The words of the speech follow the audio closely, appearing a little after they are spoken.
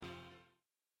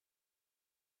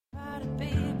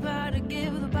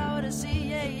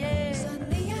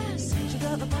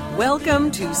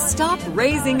Welcome to Stop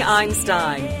Raising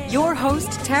Einstein. Your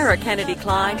host, Tara Kennedy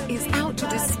Klein, is out to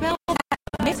dispel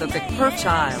the myth of the perfect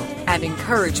child and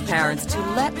encourage parents to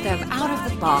let them out of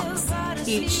the box.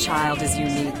 Each child is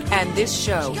unique, and this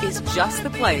show is just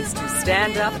the place to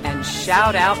stand up and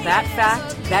shout out that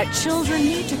fact that children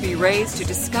need to be raised to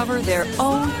discover their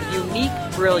own unique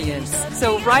brilliance.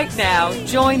 So right now,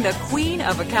 join the Queen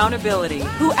of Accountability,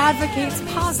 who advocates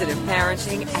positive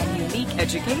parenting and unique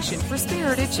education for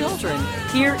spirited children.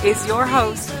 Here is your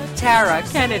host, Tara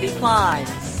Kennedy Klein.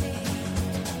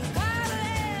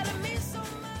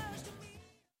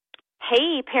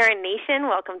 Hey, Parent Nation.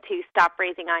 Welcome to Stop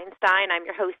Raising Einstein. I'm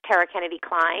your host, Tara Kennedy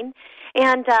Klein.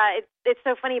 And it's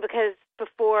so funny because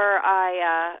before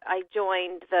I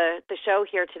joined the show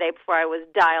here today, before I was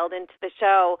dialed into the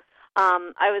show,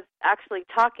 I was actually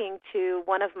talking to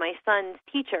one of my son's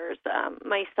teachers.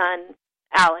 My son,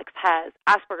 Alex, has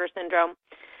Asperger's syndrome.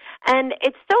 And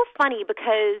it's so funny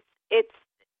because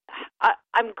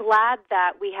I'm glad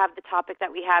that we have the topic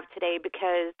that we have today,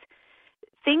 because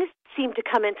things seem to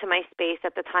come into my space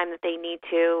at the time that they need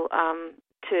to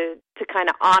kind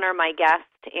of honor my guest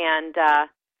and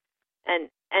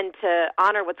to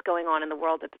honor what's going on in the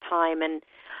world at the time. And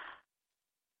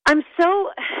I'm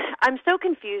so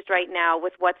confused right now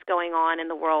with what's going on in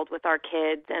the world with our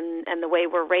kids and the way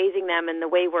we're raising them and the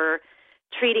way we're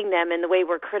treating them and the way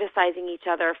we're criticizing each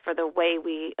other for the way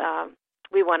we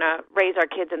want to raise our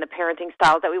kids and the parenting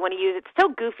styles that we want to use. It's so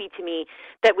goofy to me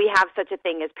that we have such a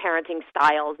thing as parenting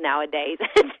styles nowadays.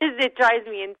 It drives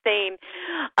me insane.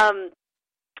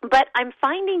 But I'm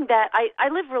finding that I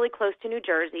live really close to New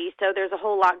Jersey, so there's a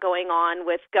whole lot going on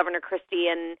with Governor Christie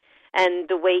and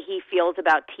the way he feels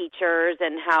about teachers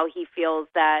and how he feels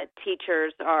that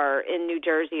teachers are in New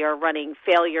Jersey are running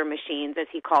failure machines, as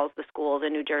he calls the schools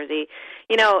in New Jersey.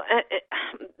 You know,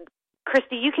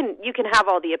 Christy, you can have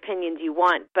all the opinions you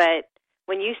want, but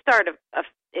when you start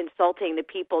insulting the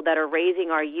people that are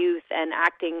raising our youth and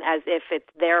acting as if it's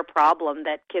their problem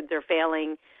that kids are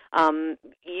failing,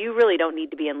 you really don't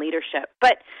need to be in leadership.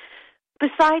 But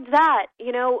besides that,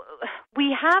 you know,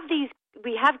 we have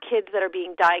kids that are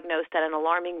being diagnosed at an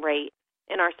alarming rate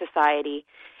in our society,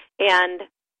 and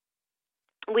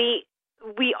we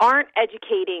aren't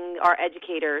educating our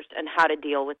educators on how to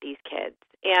deal with these kids.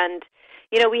 And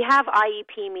you know, we have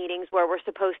IEP meetings where we're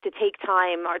supposed to take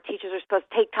time, our teachers are supposed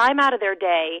to take time out of their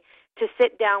day to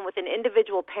sit down with an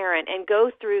individual parent and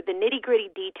go through the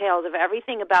nitty-gritty details of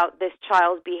everything about this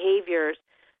child's behaviors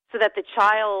so that the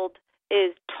child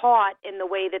is taught in the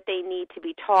way that they need to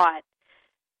be taught.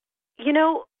 You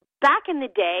know, back in the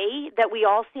day that we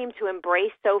all seem to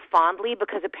embrace so fondly,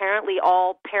 because apparently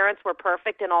all parents were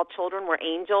perfect and all children were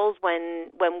angels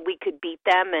when we could beat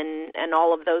them and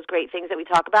all of those great things that we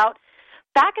talk about,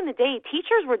 back in the day,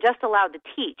 teachers were just allowed to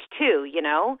teach, too, you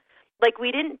know? Like,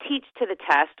 we didn't teach to the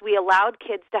test. We allowed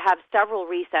kids to have several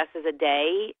recesses a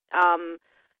day.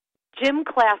 Gym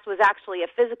class was actually a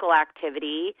physical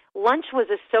activity. Lunch was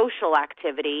a social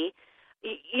activity.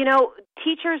 You know,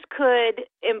 teachers could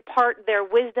impart their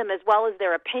wisdom as well as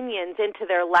their opinions into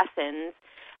their lessons,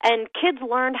 and kids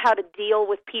learned how to deal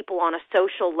with people on a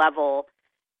social level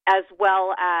as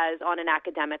well as on an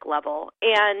academic level.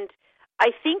 And I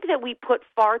think that we put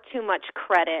far too much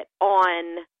credit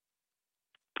on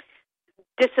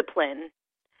discipline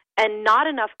and not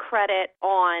enough credit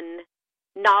on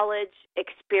knowledge,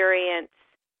 experience,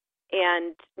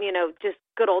 and, you know, just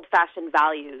good old-fashioned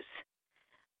values.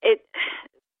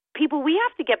 We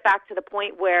have to get back to the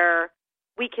point where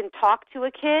we can talk to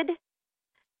a kid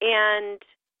and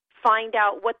find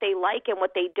out what they like and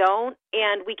what they don't,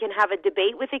 and we can have a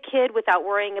debate with a kid without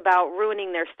worrying about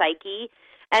ruining their psyche.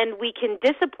 And we can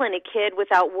discipline a kid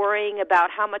without worrying about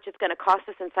how much it's going to cost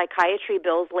us in psychiatry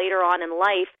bills later on in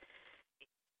life.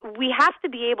 We have to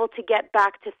be able to get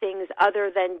back to things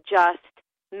other than just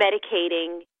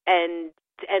medicating and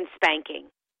spanking.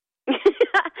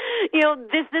 You know,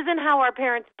 this isn't how our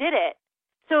parents did it.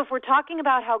 So if we're talking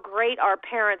about how great our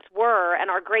parents were and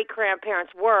our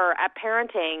great-grandparents were at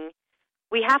parenting,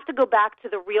 we have to go back to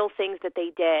the real things that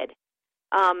they did.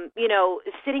 You know,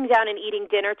 sitting down and eating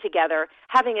dinner together,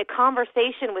 having a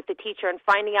conversation with the teacher and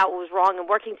finding out what was wrong and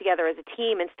working together as a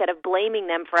team instead of blaming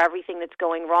them for everything that's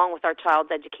going wrong with our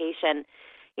child's education.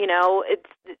 You know,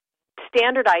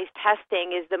 standardized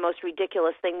testing is the most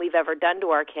ridiculous thing we've ever done to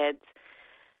our kids.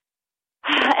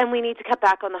 And we need to cut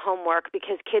back on the homework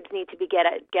because kids need to get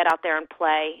out there and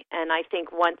play. And I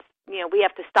think once, you know, we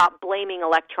have to stop blaming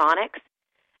electronics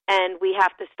and we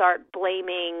have to start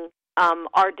blaming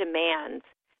our demands.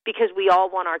 because we all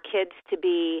want our kids to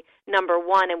be number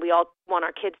one and we all want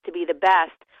our kids to be the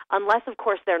best. Unless, of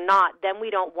course, they're not, then we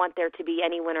don't want there to be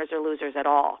any winners or losers at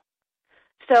all.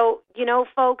 So,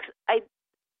 folks,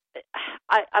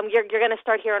 you're going to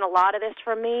start hearing a lot of this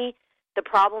from me. The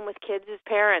problem with kids is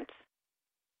parents.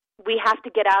 We have to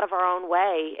get out of our own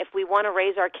way. If we want to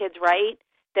raise our kids right,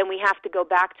 then we have to go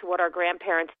back to what our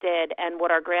grandparents did, and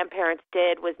what our grandparents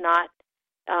did was not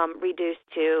reduced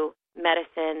to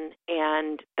medicine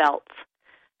and belts.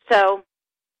 So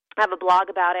I have a blog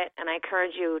about it, and I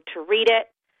encourage you to read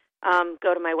it.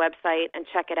 Go to my website and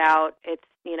check it out. It's,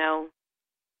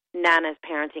 Nana's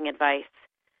Parenting Advice.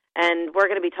 And we're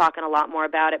going to be talking a lot more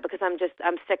about it because I'm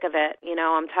sick of it.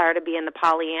 I'm tired of being the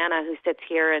Pollyanna who sits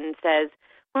here and says,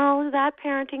 well, that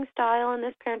parenting style and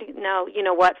this parenting. No, you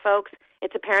know what, folks?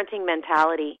 It's a parenting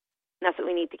mentality. And that's what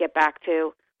we need to get back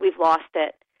to. We've lost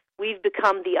it. We've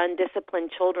become the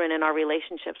undisciplined children in our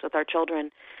relationships with our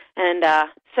children. And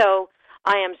so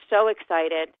I am so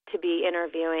excited to be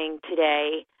interviewing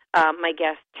today my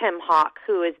guest, Tim Hoch,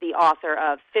 who is the author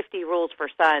of 50 Rules for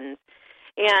Sons.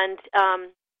 And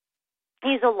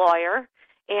he's a lawyer,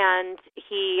 and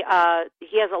he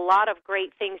has a lot of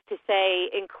great things to say,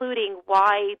 including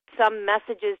why some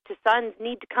messages to sons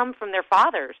need to come from their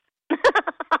fathers.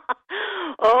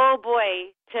 Oh,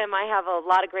 boy, Tim, I have a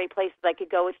lot of great places I could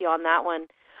go with you on that one.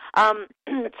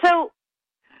 So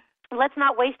let's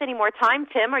not waste any more time.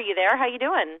 Tim, are you there? How you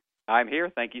doing? I'm here.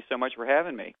 Thank you so much for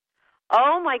having me.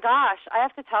 Oh, my gosh. I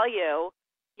have to tell you,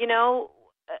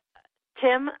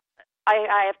 Tim,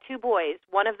 I have two boys.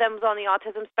 One of them is on the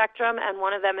autism spectrum, and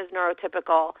one of them is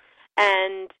neurotypical.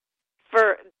 And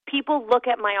for people look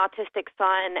at my autistic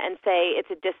son and say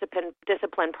it's a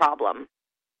discipline problem.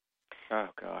 Oh,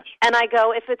 gosh. And I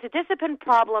go, if it's a discipline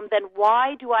problem, then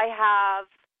why do I have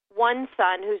one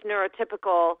son who's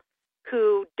neurotypical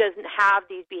who doesn't have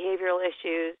these behavioral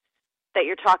issues that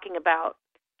you're talking about?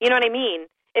 You know what I mean?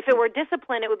 If it were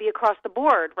discipline, it would be across the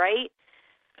board, right?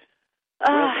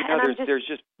 Well,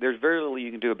 there's very little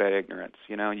you can do about ignorance.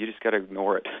 You just got to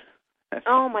ignore it.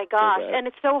 Oh my gosh, and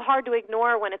it's so hard to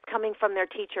ignore when it's coming from their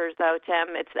teachers, though,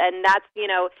 Tim. It's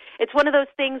one of those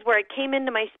things where it came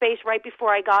into my space right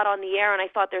before I got on the air, and I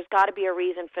thought there's got to be a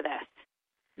reason for this.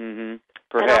 Mm-hmm.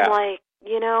 Perhaps. And I'm like,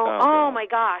 oh my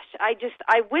gosh, I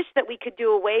wish that we could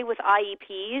do away with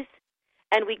IEPs,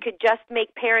 and we could just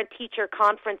make parent-teacher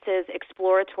conferences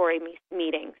exploratory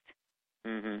meetings.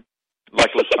 Mm-hmm.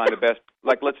 Let's find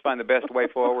the best way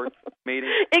forward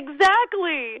meeting.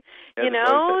 Exactly.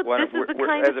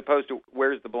 As opposed to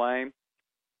where's the blame?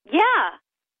 Yeah.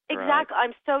 Exactly. Right.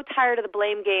 I'm so tired of the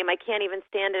blame game. I can't even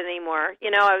stand it anymore.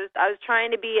 I was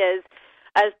trying to be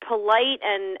as polite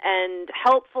and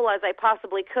helpful as I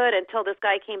possibly could until this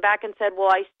guy came back and said, "Well,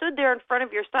 I stood there in front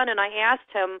of your son and I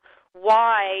asked him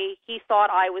why he thought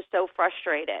I was so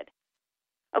frustrated."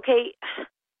 Okay.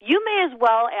 You may as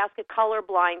well ask a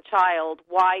colorblind child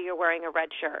why you're wearing a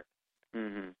red shirt.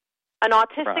 Mm-hmm. An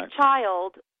autistic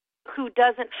child who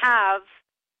doesn't have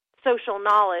social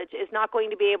knowledge is not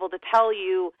going to be able to tell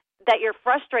you that you're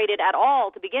frustrated at all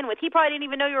to begin with. He probably didn't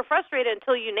even know you were frustrated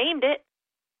until you named it.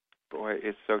 Boy,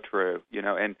 it's so true.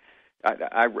 And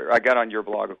I got on your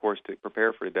blog, of course, to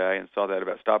prepare for today and saw that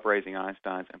about Stop Raising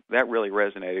Einsteins. And that really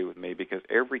resonated with me because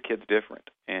every kid's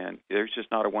different, and there's just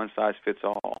not a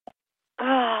one-size-fits-all.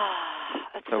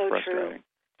 That's so frustrating. True.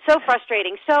 So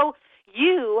frustrating. So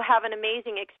you have an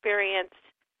amazing experience,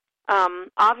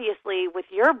 obviously, with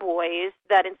your boys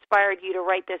that inspired you to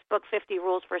write this book, 50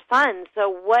 Rules for Sons. So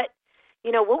what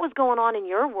was going on in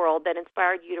your world that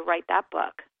inspired you to write that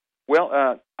book?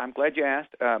 Well, I'm glad you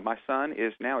asked. My son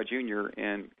is now a junior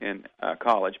in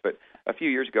college, but a few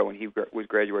years ago when he was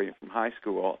graduating from high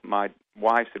school, my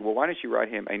wife said, well, why don't you write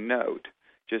him a note,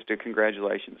 just a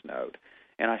congratulations note?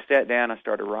 And I sat down, I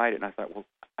started writing, and I thought, well,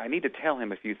 I need to tell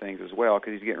him a few things as well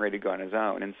because he's getting ready to go on his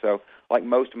own. And so, like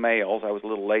most males, I was a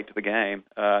little late to the game.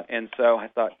 And so I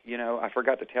thought, I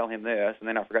forgot to tell him this, and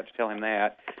then I forgot to tell him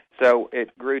that. So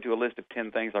it grew to a list of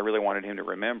 10 things I really wanted him to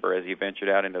remember as he ventured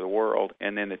out into the world.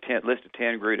 And then the list of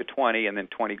 10 grew to 20, and then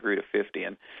 20 grew to 50.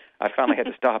 And I finally had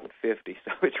to stop at 50.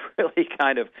 So it's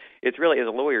really, as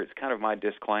a lawyer, it's kind of my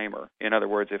disclaimer. In other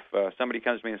words, if somebody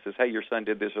comes to me and says, hey, your son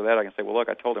did this or that, I can say, well, look,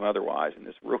 I told him otherwise in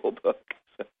this rule book.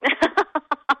 So,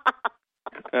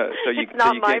 it's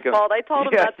not my fault. I told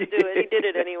him not to do it. He did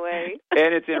it anyway.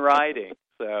 And it's in writing,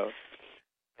 so.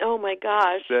 Oh my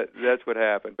gosh. That's what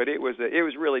happened. But it was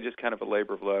really just kind of a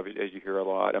labor of love, as you hear a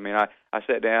lot. I mean, I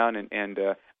sat down and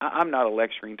I'm not a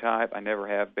lecturing type. I never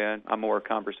have been. I'm more a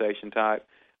conversation type.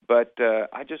 But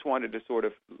I just wanted to sort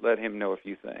of let him know a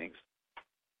few things.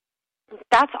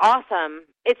 That's awesome.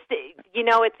 It's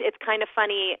kind of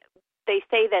funny. They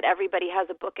say that everybody has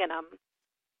a book in them.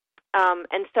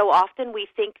 And so often we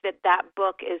think that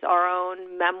book is our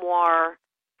own memoir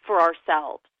for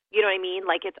ourselves. You know what I mean?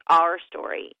 Like it's our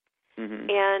story. Mm-hmm.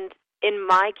 And in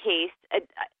my case,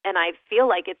 and I feel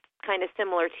like it's kind of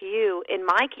similar to you, in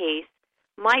my case,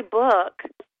 my book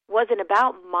wasn't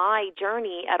about my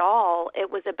journey at all. It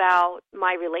was about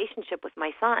my relationship with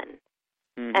my son.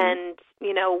 Mm-hmm. And,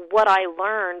 what I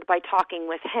learned by talking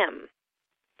with him.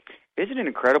 Isn't it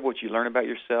incredible what you learn about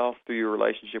yourself through your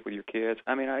relationship with your kids?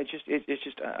 I mean,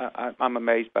 I'm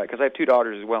amazed by it, because I have 2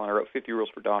 daughters as well, and I wrote 50 Rules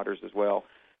for Daughters as well,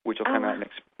 which will come out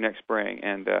next spring.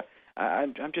 And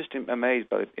I'm just amazed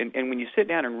by it. And when you sit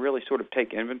down and really sort of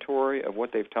take inventory of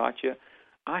what they've taught you,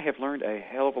 I have learned a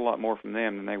hell of a lot more from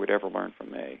them than they would ever learn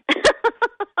from me.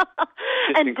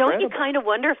 And incredible. Don't you kind of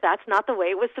wonder if that's not the way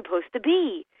it was supposed to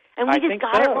be? And we just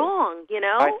got it wrong,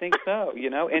 I think so,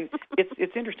 And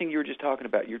it's interesting, you were just talking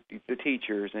about the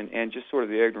teachers and just sort of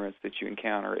the ignorance that you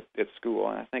encounter at school.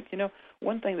 And I think,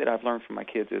 one thing that I've learned from my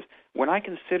kids is when I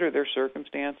consider their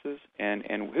circumstances and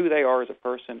who they are as a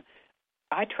person,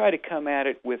 I try to come at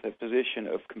it with a position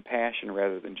of compassion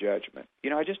rather than judgment.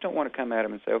 I just don't want to come at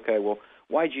them and say, okay, well,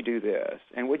 why'd you do this?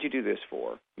 And what'd you do this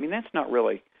for? I mean, that's not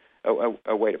really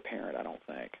a way to parent, I don't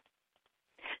think.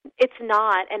 It's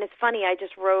not, and it's funny. I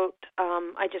just wrote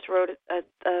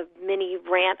a mini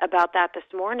rant about that this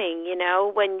morning.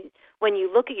 When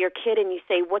you look at your kid and you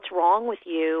say, "What's wrong with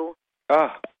you?"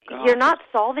 You're not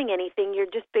solving anything. You're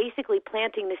just basically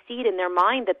planting the seed in their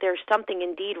mind that there's something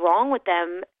indeed wrong with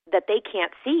them that they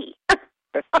can't see.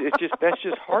 That's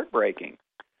just heartbreaking.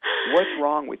 What's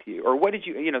wrong with you? Or what did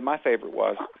you? My favorite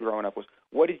was growing up was,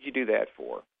 what did you do that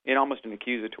for? In almost an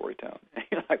accusatory tone.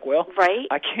 You're like, well, right?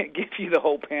 I can't give you the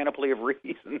whole panoply of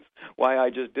reasons why I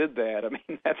just did that. I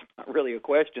mean, that's not really a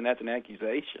question. That's an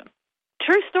accusation.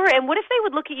 True story. And what if they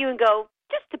would look at you and go,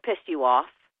 just to piss you off?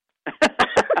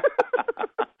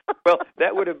 Well,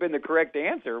 that would have been the correct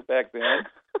answer back then,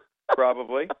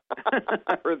 probably.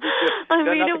 It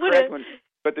would have.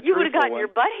 But you would have gotten your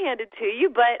butt handed to you,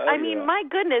 but my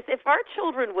goodness, if our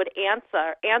children would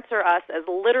answer us as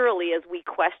literally as we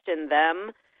question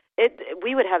them,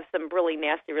 we would have some really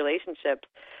nasty relationships.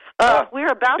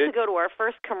 We're about to go to our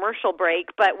first commercial break,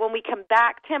 but when we come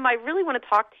back, Tim, I really want to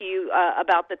talk to you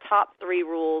about the top 3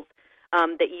 rules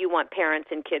that you want parents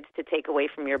and kids to take away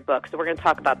from your book. So we're going to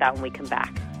talk about that when we come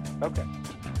back. Okay.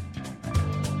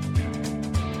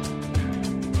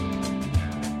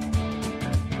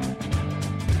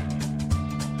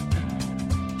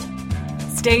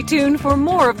 Stay tuned for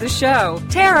more of the show.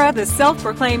 Tara, the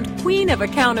self-proclaimed queen of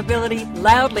accountability,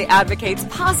 loudly advocates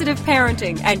positive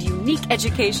parenting and unique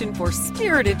education for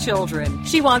spirited children.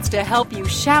 She wants to help you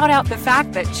shout out the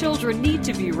fact that children need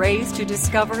to be raised to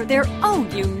discover their own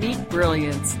unique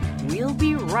brilliance. We'll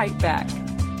be right back.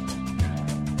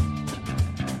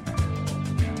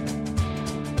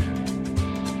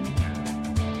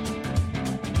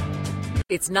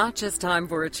 It's not just time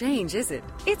for a change, is it?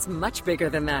 It's much bigger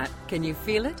than that. Can you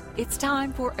feel it? It's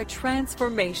time for a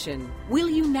transformation. Will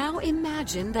you now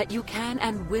imagine that you can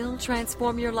and will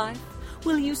transform your life?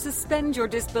 Will you suspend your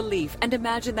disbelief and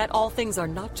imagine that all things are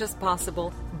not just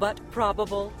possible, but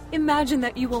probable? Imagine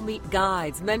that you will meet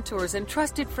guides, mentors, and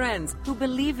trusted friends who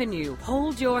believe in you,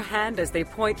 hold your hand as they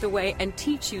point the way, and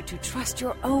teach you to trust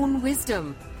your own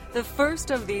wisdom. The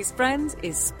first of these friends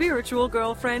is spiritual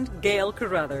girlfriend Gail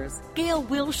Carruthers. Gail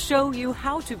will show you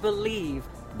how to believe.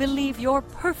 Believe your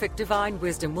perfect divine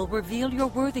wisdom will reveal your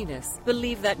worthiness.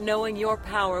 Believe that knowing your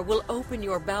power will open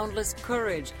your boundless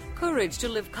courage. Courage to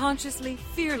live consciously,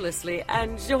 fearlessly,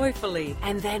 and joyfully.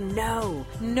 And then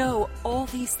know all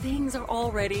these things are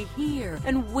already here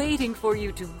and waiting for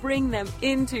you to bring them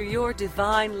into your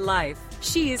divine life.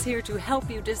 She is here to help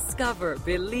you discover,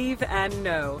 believe, and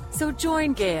know. So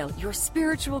join Gail, your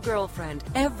spiritual girlfriend,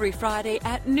 every Friday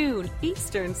at noon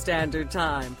Eastern Standard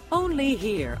Time. Only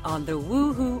here on the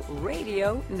Woohoo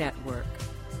Radio Network.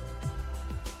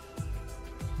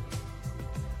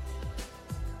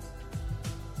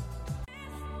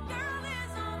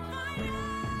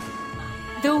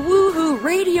 The Woohoo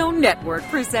Radio Network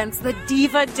presents the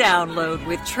Diva Download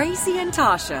with Tracy and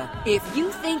Tasha. If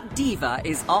you think Diva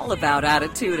is all about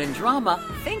attitude and drama,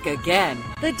 think again.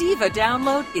 The Diva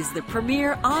Download is the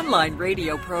premier online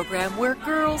radio program where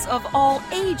girls of all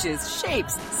ages,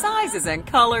 shapes, sizes, and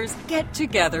colors get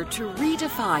together to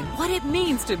redefine what it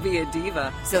means to be a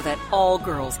diva so that all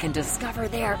girls can discover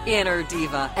their inner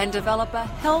diva and develop a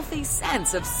healthy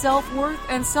sense of self-worth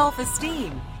and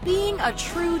self-esteem. Being a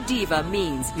true diva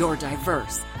means you're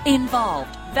diverse,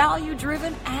 Involved,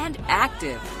 value-driven, and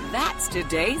active. That's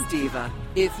today's diva.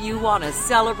 If you want to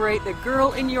celebrate the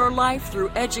girl in your life through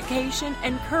education,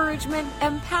 encouragement,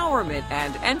 empowerment,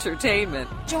 and entertainment,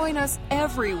 join us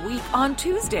every week on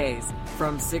Tuesdays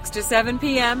from 6 to 7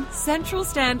 p.m. Central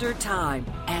Standard Time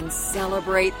and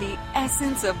celebrate the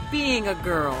essence of being a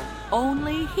girl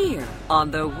only here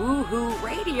on the Woohoo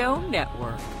Radio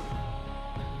Network.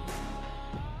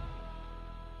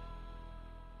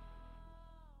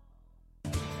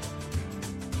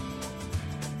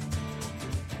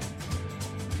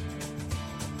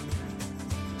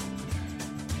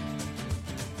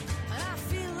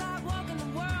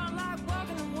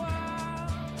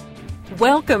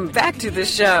 Welcome back to the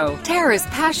show. Tara's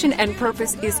passion and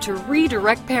purpose is to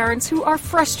redirect parents who are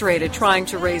frustrated trying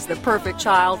to raise the perfect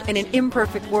child in an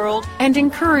imperfect world and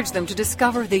encourage them to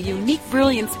discover the unique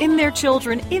brilliance in their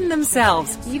children in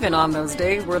themselves, even on those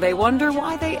days where they wonder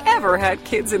why they ever had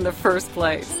kids in the first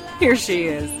place. Here she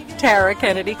is, Tara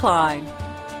Kennedy Klein.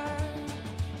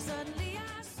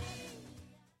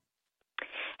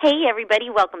 Hey,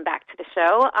 everybody. Welcome back to the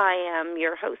show. I am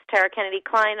your host, Tara Kennedy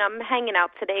Klein. I'm hanging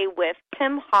out today with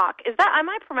Tim Hoch. Am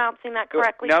I pronouncing that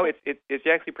correctly? No, it's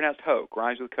actually pronounced Hoch.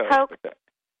 Rhymes with Coke. Hoch?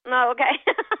 No, okay.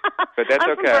 But that's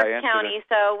I'm okay. I'm from Berks County,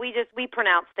 so we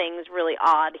pronounce things really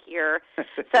odd here.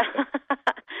 So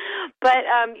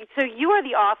you are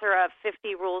the author of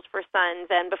 50 Rules for Sons,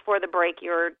 and before the break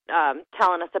you were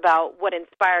telling us about what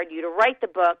inspired you to write the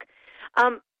book.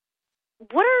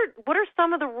 What are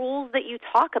some of the rules that you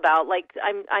talk about? Like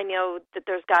I know that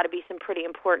there's got to be some pretty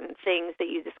important things that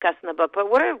you discuss in the book, but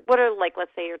what are like, let's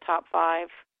say, your top 5?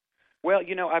 Well,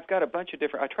 I've got a bunch of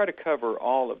different. I try to cover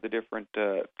all of the different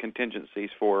contingencies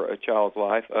for a child's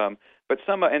life, but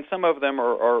some of them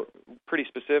are pretty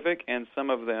specific, and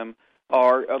some of them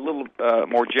are a little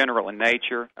more general in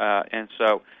nature, and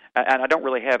I don't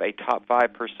really have a top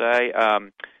 5 per se.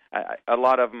 A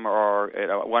lot of them are,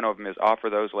 one of them is offer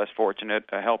those less fortunate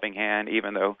a helping hand,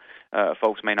 even though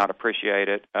folks may not appreciate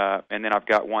it. And then I've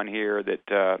got one here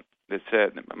that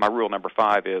said, my rule number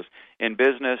 5 is, in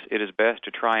business, it is best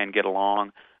to try and get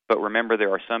along, but remember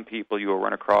there are some people you will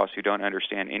run across who don't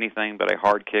understand anything but a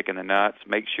hard kick in the nuts.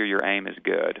 Make sure your aim is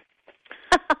good.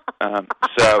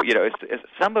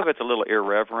 Some of it's a little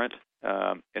irreverent.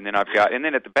 And then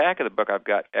at the back of the book, I've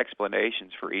got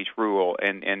explanations for each rule,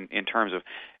 and in terms of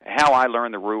how I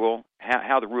learned the rule,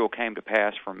 how the rule came to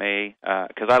pass for me,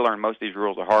 because I learned most of these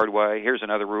rules the hard way. Here's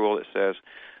another rule that says,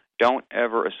 don't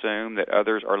ever assume that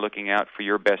others are looking out for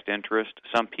your best interest.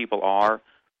 Some people are,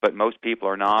 but most people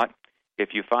are not. If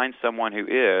you find someone who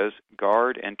is,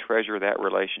 guard and treasure that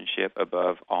relationship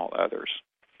above all others.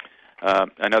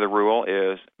 Another rule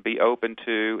is be open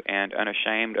to and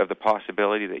unashamed of the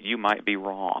possibility that you might be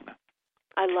wrong.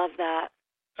 I love that.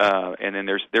 And then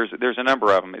there's a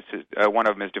number of them. One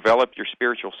of them is develop your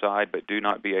spiritual side, but do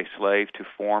not be a slave to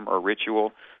form or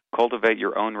ritual. Cultivate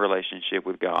your own relationship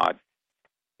with God.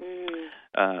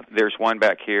 There's one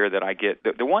back here that I get.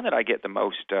 The one that I get the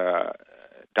most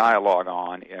dialogue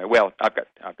on. Well, I've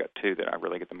got 2 that I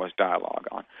really get the most dialogue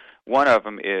on. One of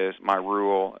them is my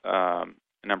rule.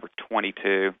 Number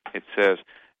 22, it says,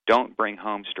 don't bring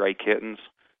home stray kittens.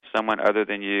 Someone other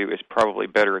than you is probably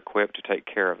better equipped to take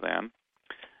care of them.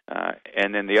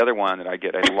 And then the other one that I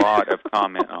get a lot of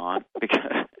comment on,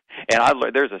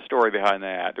 there's a story behind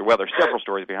that. Well, there's several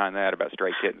stories behind that about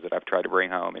stray kittens that I've tried to bring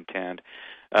home and tend.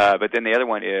 But then the other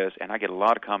one is, and I get a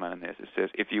lot of comment on this, it says,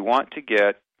 if you want to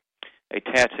get a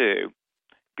tattoo,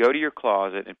 go to your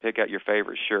closet and pick out your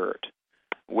favorite shirt.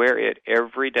 Wear it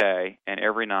every day and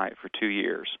every night for 2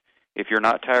 years. If you're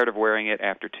not tired of wearing it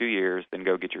after 2 years, then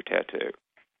go get your tattoo.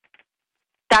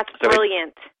 That's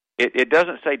brilliant. It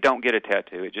doesn't say don't get a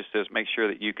tattoo. It just says make sure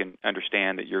that you can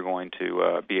understand that you're going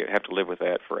to have to live with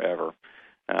that forever.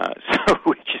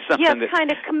 Which is something that's kind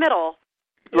of committal.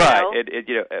 Right.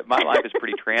 My life is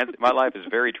my life is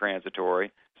very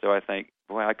transitory. So I think,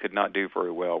 boy, I could not do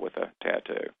very well with a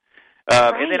tattoo.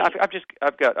 Right. And then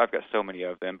I've got so many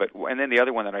of them, and then the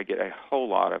other one that I get a whole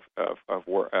lot of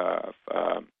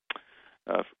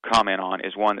comment on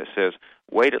is one that says,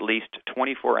 wait at least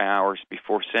 24 hours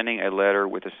before sending a letter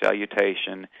with a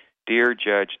salutation, Dear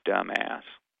Judge Dumbass.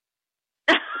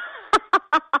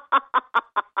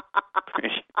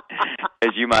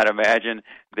 As you might imagine,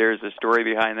 there's a story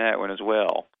behind that one as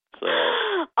well. So.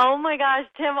 Oh my gosh,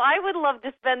 Tim, I would love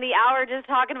to spend the hour just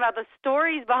talking about the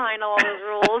stories behind all those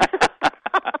rules.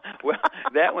 Well,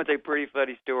 that one's a pretty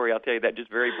funny story. I'll tell you that just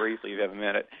very briefly if you have a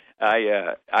minute.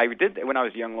 I did when I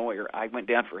was a young lawyer. I went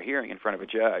down for a hearing in front of a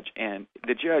judge, and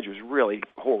the judge was really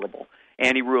horrible.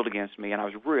 And he ruled against me, and I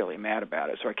was really mad about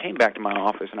it. So I came back to my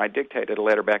office, and I dictated a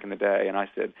letter back in the day, and I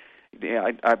said,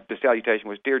 the salutation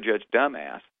was, "Dear Judge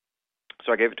Dumbass."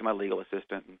 So I gave it to my legal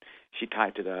assistant, and she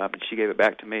typed it up, and she gave it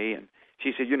back to me, and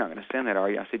she said, "You're not going to send that, are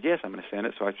you?" I said, "Yes, I'm going to send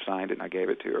it." So I signed it, and I gave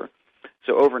it to her.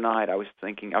 So overnight, I was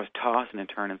tossing and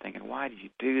turning, thinking, why did you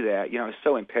do that? I was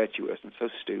so impetuous and so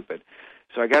stupid.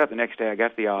 So I got up the next day, I got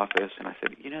to the office, and I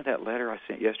said, that letter I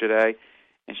sent yesterday?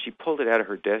 And she pulled it out of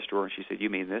her desk drawer, and she said, "You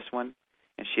mean this one?"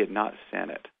 And she had not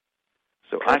sent it.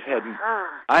 So I've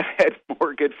had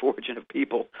more good fortune of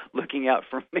people looking out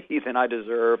for me than I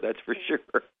deserve, that's for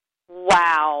sure.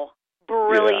 Wow.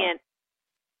 Brilliant.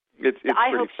 Yeah. It's I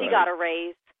pretty hope funny. She got a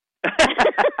raise.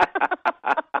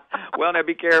 Well, now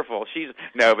be careful. She's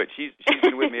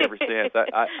been with me ever since.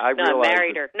 I no, realize I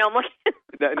married her. No, I'm looking.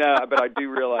 No, but I do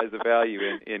realize the value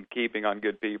in keeping on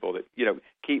good people that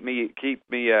keep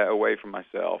me away from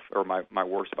myself or my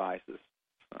worst vices.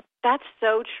 So. That's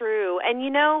so true. And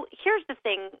here's the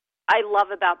thing I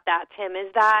love about that, Tim,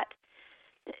 is that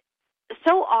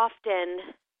so often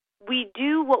we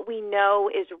do what we know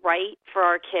is right for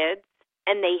our kids,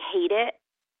 and they hate it.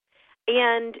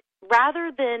 And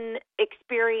rather than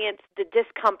experience the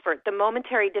discomfort, the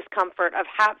momentary discomfort of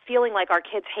feeling like our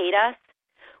kids hate us,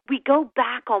 we go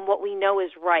back on what we know is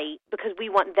right because we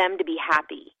want them to be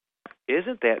happy.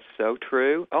 Isn't that so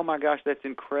true? Oh, my gosh, that's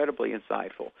incredibly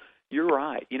insightful. You're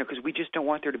right, because we just don't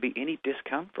want there to be any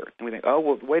discomfort. And we think, oh,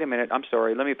 well, wait a minute, I'm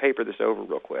sorry, let me paper this over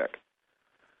real quick.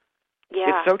 Yeah.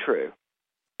 It's so true.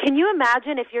 Can you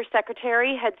imagine if your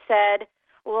secretary had said,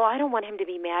 well, I don't want him to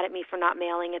be mad at me for not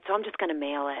mailing it, so I'm just going to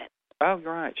mail it. Oh,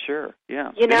 right, sure,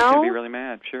 yeah. He's going to be really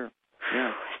mad, sure,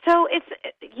 yeah. So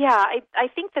I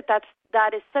think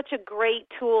that is such a great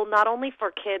tool, not only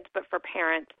for kids but for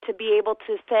parents, to be able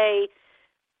to say,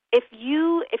 if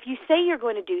you say you're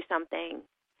going to do something,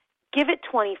 give it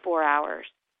 24 hours.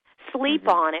 Sleep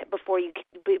on it before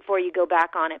you go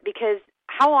back on it, because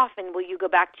how often will you go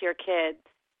back to your kids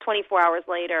 24 hours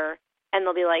later and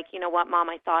they'll be like, you know what, Mom,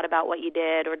 I thought about what you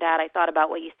did, or Dad, I thought about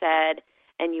what you said,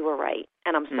 and you were right,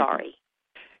 and I'm sorry.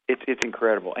 It's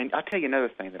incredible. And I'll tell you another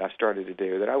thing that I started to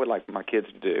do that I would like my kids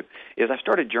to do is I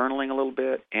started journaling a little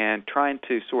bit and trying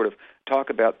to sort of talk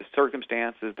about the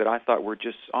circumstances that I thought were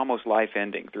just almost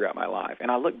life-ending throughout my life.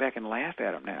 And I look back and laugh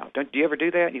at them now. Do you ever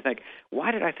do that? And you think,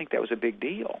 why did I think that was a big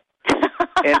deal?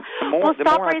 And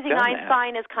Stop Raising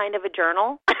Einstein is kind of a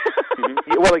journal.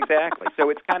 Yeah, well, exactly. So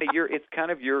it's kind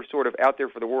of your sort of out there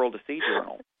for the world to see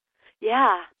journal.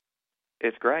 Yeah.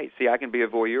 It's great. See, I can be a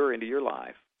voyeur into your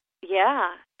life. Yeah.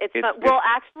 It's fun. Well,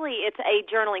 actually, it's a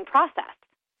journaling process.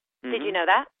 Did you know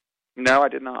that? No, I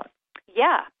did not.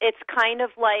 Yeah. It's kind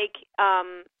of like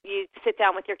you sit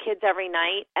down with your kids every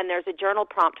night, and there's a journal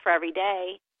prompt for every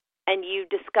day, and you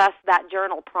discuss that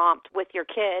journal prompt with your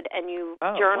kid, and you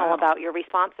journal about your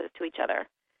responses to each other.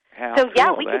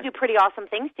 We could do pretty awesome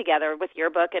things together with your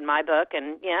book and my book,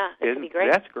 and it could be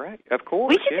great. That's great. Of course.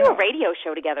 We should do a radio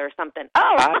show together or something.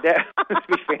 Oh, that would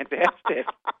be fantastic.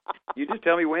 You just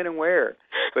tell me when and where.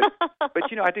 But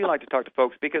I do like to talk to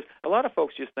folks because a lot of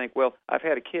folks just think, well, I've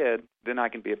had a kid, then I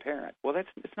can be a parent. Well,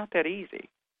 it's not that easy.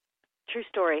 True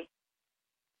story.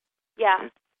 Yeah.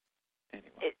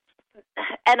 Anyway.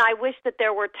 And I wish that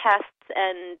there were tests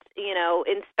and,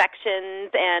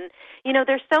 inspections and,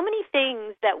 there's so many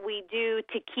things that we do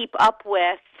to keep up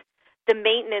with the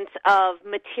maintenance of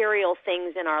material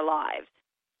things in our lives.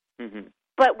 Mm-hmm.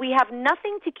 But we have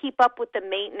nothing to keep up with the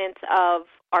maintenance of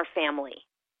our family.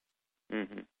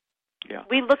 Mm-hmm. Yeah.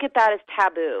 We look at that as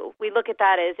taboo. We look at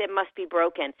that as it must be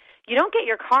broken. You don't get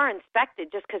your car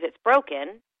inspected just because it's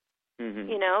broken. Mm-hmm.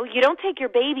 You don't take your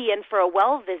baby in for a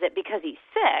well visit because he's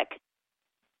sick.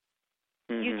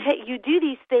 Mm-hmm. You do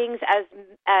these things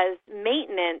as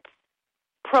maintenance,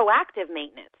 proactive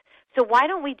maintenance. So why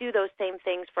don't we do those same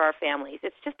things for our families?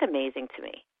 It's just amazing to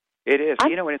me. It is.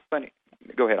 And it's funny.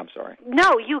 Go ahead. I'm sorry.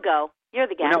 No, you go. You're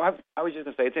the guest. I was just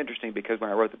going to say it's interesting because when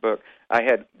I wrote the book, I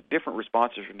had different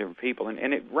responses from different people,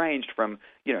 and it ranged from,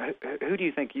 who do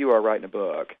you think you are writing a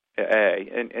book,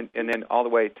 and then all the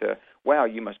way to, wow,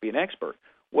 you must be an expert.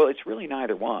 Well, it's really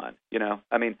neither one,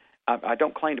 I mean, I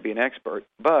don't claim to be an expert,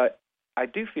 but I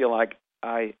do feel like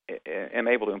I am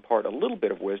able to impart a little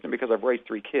bit of wisdom because I've raised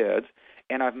 3 kids,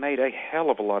 and I've made a hell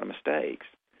of a lot of mistakes.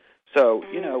 So,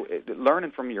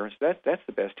 learning from that's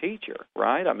the best teacher,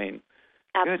 right? I mean,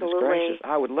 absolutely. Goodness gracious,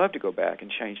 I would love to go back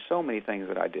and change so many things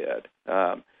that I did.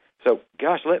 So,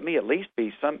 gosh, let me at least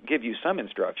give you some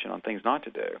instruction on things not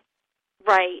to do.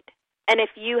 Right. And if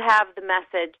you have the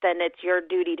message, then it's your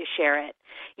duty to share it.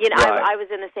 Right. I was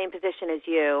in the same position as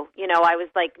you. I was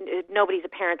like, nobody's a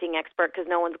parenting expert because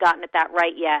no one's gotten it that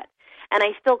right yet. And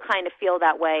I still kind of feel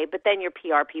that way, but then your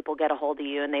PR people get a hold of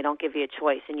you and they don't give you a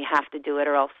choice and you have to do it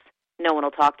or else no one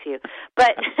will talk to you.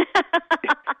 But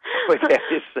But that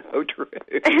is so true.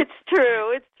 It's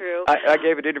true. It's true. I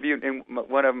gave an interview, and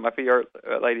one of them, my PR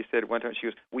lady said one time, she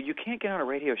goes, well, you can't get on a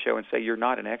radio show and say you're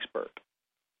not an expert.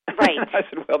 Right. I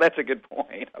said, well, that's a good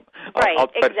point. I'll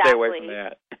try to stay away from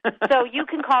that. So you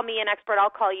can call me an expert. I'll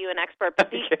call you an expert.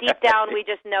 But deep down, we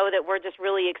just know that we're just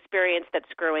really experienced at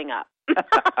screwing up.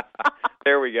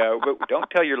 There we go. But don't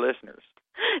tell your listeners.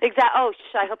 Exactly. Oh,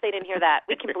 I hope they didn't hear that.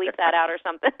 We can bleep that out or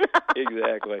something.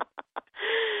 Exactly.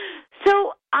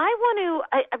 So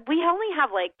we only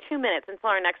have like 2 minutes until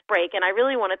our next break, and I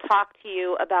really want to talk to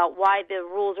you about why the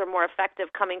rules are more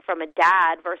effective coming from a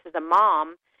dad versus a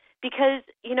mom. Because,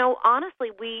 honestly,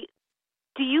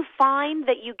 do you find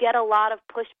that you get a lot of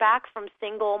pushback from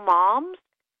single moms?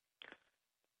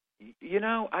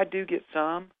 I do get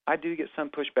some. I do get some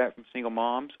pushback from single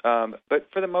moms. But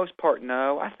for the most part,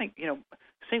 no. I think,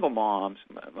 single moms,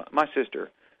 my sister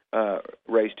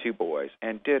raised 2 boys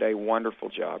and did a wonderful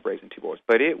job raising 2 boys.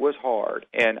 But it was hard,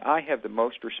 and I have the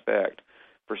most respect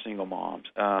for single moms.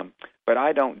 But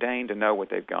I don't deign to know what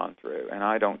they've gone through, and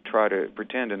I don't try to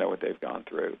pretend to know what they've gone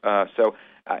through. So,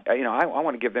 I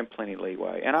want to give them plenty of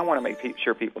leeway, and I want to make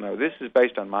sure people know this is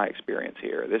based on my experience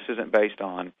here. This isn't based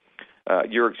on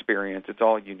your experience. It's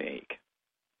all unique.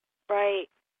 Right.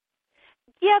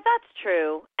 Yeah, that's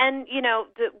true. And,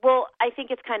 I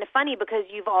think it's kind of funny because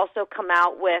you've also come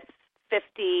out with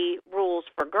 50 rules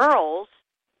for girls.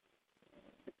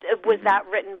 Was that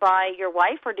written by your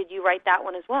wife, or did you write that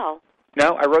one as well?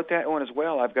 No, I wrote that one as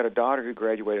well. I've got a daughter who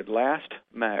graduated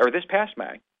this past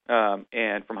May,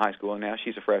 and from high school, and now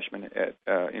she's a freshman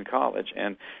in college.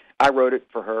 And I wrote it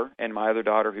for her and my other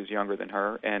daughter who's younger than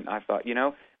her, and I thought,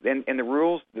 and the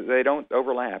rules, they don't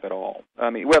overlap at all.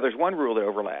 There's one rule that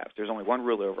overlaps. There's only one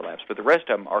rule that overlaps, but the rest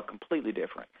of them are completely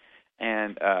different.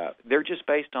 And they're just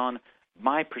based on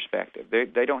my perspective.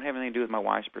 They don't have anything to do with my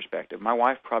wife's perspective. My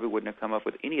wife probably wouldn't have come up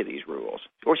with any of these rules,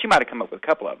 or she might have come up with a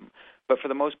couple of them. But for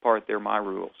the most part, they're my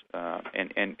rules,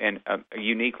 and a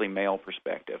uniquely male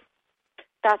perspective.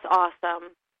 That's awesome.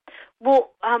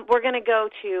 Well, we're going to go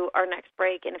to our next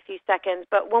break in a few seconds,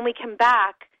 but when we come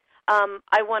back,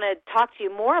 I want to talk to you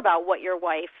more about what your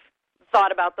wife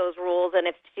thought about those rules and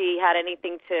if she had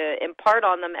anything to impart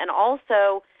on them, and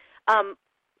also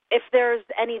if there's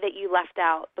any that you left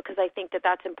out, because I think that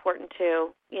that's important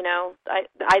too.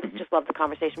 I just love the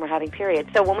conversation we're having, period.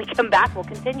 So when we come back, we'll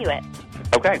continue it.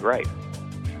 Okay, great.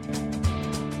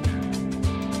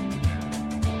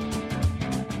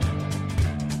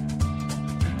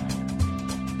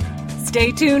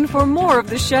 Stay tuned for more of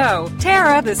the show.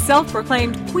 Tara, the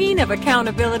self-proclaimed queen of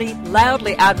accountability,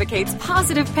 loudly advocates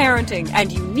positive parenting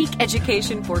and unique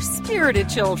education for spirited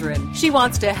children. She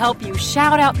wants to help you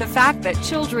shout out the fact that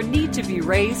children need to be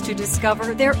raised to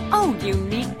discover their own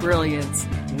unique brilliance.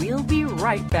 We'll be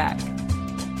right back.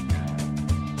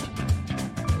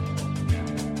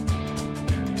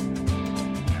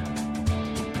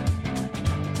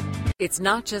 It's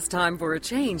not just time for a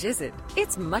change, is it?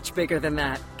 It's much bigger than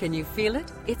that. Can you feel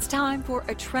it? It's time for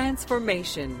a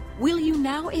transformation. Will you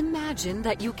now imagine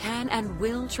that you can and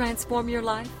will transform your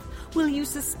life? Will you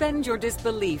suspend your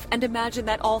disbelief and imagine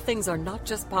that all things are not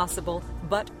just possible,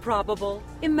 but probable?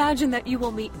 Imagine that you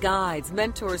will meet guides,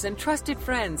 mentors, and trusted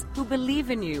friends who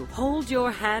believe in you, hold your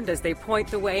hand as they point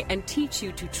the way, and teach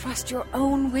you to trust your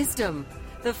own wisdom.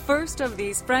 The first of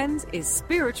these friends is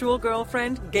spiritual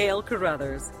girlfriend Gail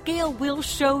Carruthers. Gail will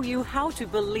show you how to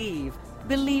believe.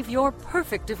 Believe your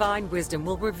perfect divine wisdom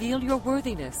will reveal your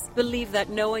worthiness. Believe that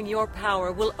knowing your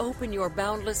power will open your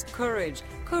boundless courage.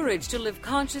 Courage to live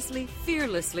consciously,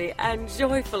 fearlessly, and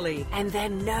joyfully. And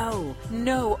then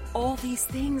know all these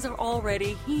things are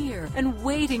already here and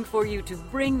waiting for you to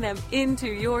bring them into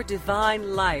your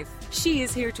divine life. She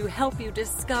is here to help you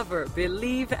discover,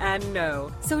 believe, and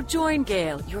know. So join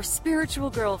Gail, your spiritual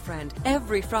girlfriend,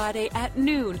 every Friday at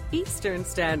noon Eastern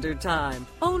Standard Time.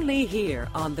 Only here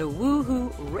on the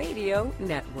Woohoo Radio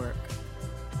Network.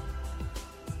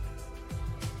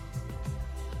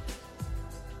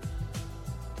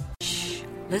 Shh,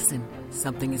 listen.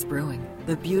 Something is brewing.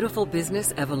 The beautiful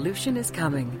business evolution is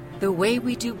coming. The way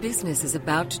we do business is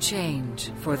about to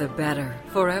change. For the better.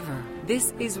 Forever.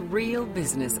 This is real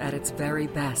business at its very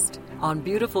best. On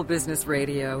Beautiful Business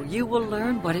Radio, you will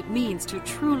learn what it means to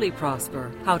truly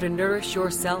prosper, how to nourish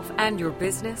yourself and your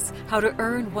business, how to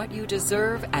earn what you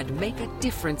deserve and make a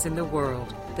difference in the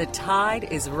world. The tide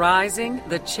is rising.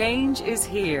 The change is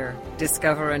here.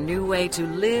 Discover a new way to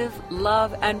live,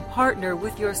 love, and partner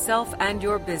with yourself and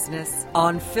your business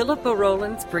on Philippa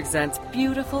Rowlands Presents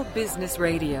Beautiful Business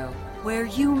Radio. where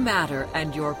you matter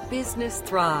and your business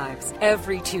thrives.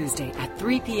 Every Tuesday at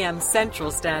 3 p.m. Central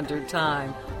Standard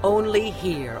Time. Only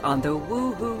here on the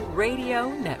Woohoo Radio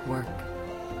Network.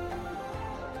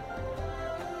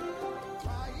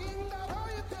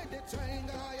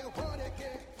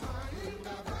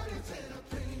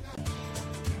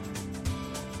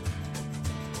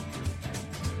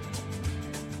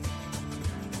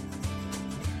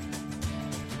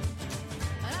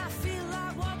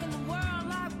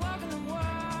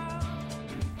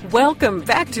 Welcome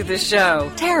back to the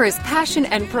show. Tara's passion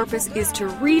and purpose is to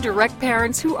redirect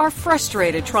parents who are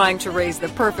frustrated trying to raise the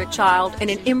perfect child in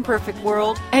an imperfect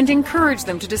world and encourage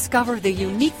them to discover the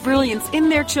unique brilliance in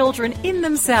their children in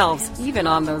themselves, even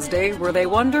on those days where they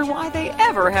wonder why they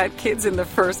ever had kids in the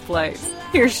first place.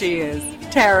 Here she is,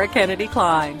 Tara Kennedy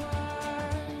Klein.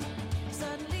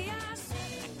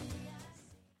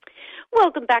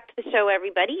 Welcome back to the show,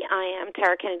 everybody. I am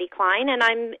Tara Kennedy Klein, and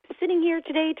I'm sitting here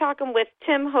today talking with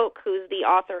Tim Hoch, who's the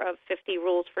author of 50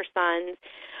 Rules for Sons.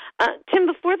 Tim,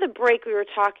 before the break, we were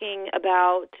talking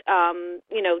about,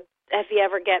 if you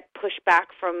ever get pushback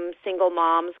from single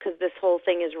moms, because this whole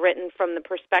thing is written from the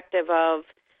perspective of,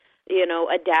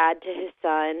 a dad to his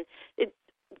son.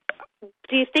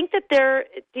 Do you think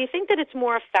that it's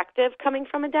more effective coming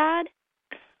from a dad?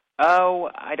 Oh,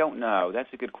 I don't know. That's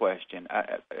a good question.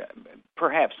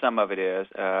 Perhaps some of it is,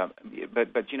 but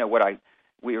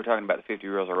we were talking about the 50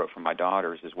 rules I wrote for my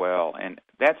daughters as well, and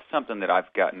that's something that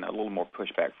I've gotten a little more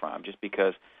pushback from, just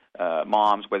because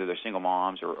moms, whether they're single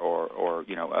moms or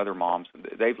other moms,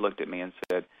 they've looked at me and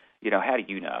said, how do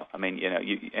you know? I mean,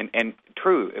 and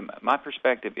true, my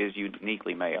perspective is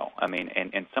uniquely male. I mean,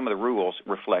 and some of the rules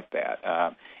reflect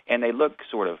that, and they look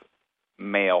sort of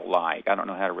male-like. I don't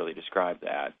know how to really describe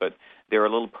that, but they're a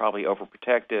little probably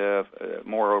overprotective,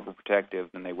 more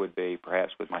overprotective than they would be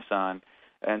perhaps with my son.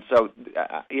 And so,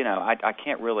 I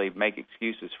can't really make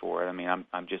excuses for it. I mean,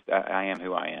 I am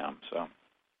who I am. So,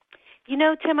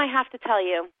 Tim, I have to tell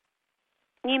you,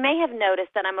 you may have noticed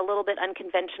that I'm a little bit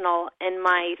unconventional in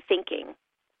my thinking.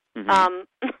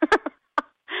 Mm-hmm.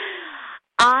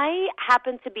 I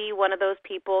happen to be one of those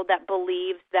people that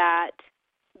believes that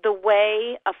the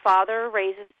way a father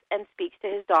raises and speaks to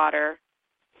his daughter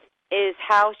is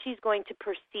how she's going to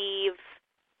perceive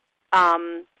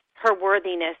her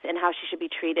worthiness and how she should be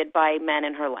treated by men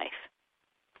in her life.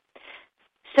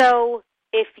 So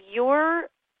if your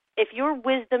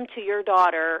wisdom to your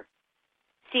daughter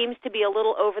seems to be a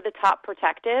little over-the-top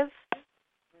protective,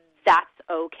 that's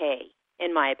okay,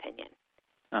 in my opinion.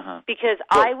 Uh-huh. Because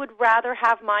I would rather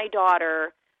have my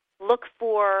daughter look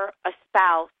for a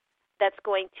spouse that's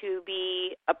going to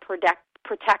be a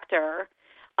protector,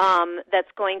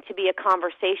 that's going to be a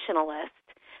conversationalist,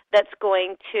 that's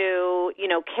going to,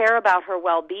 care about her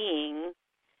well-being.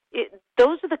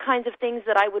 Those are the kinds of things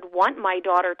that I would want my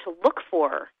daughter to look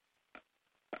for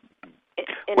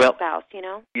in a spouse,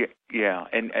 Yeah,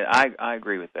 and I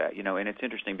agree with that, and it's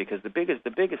interesting because the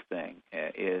biggest thing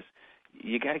is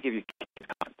you got to give your kids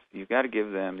confidence. You've got to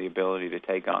give them the ability to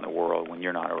take on the world when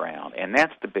you're not around, and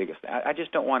that's the biggest. I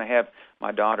just don't want to have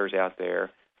my daughters out there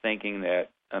thinking that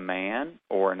a man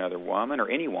or another woman or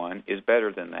anyone is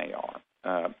better than they are.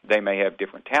 They may have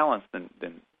different talents than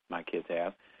my kids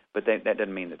have, but that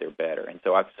doesn't mean that they're better. And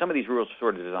so some of these rules are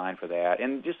sort of designed for that,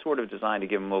 and just sort of designed to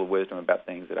give them a little wisdom about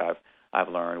things that I've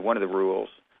learned. One of the rules,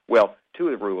 two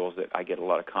of the rules that I get a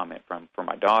lot of comment from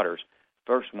my daughters.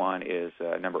 First one is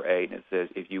number 8, and it says,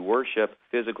 if you worship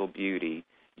physical beauty,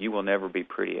 you will never be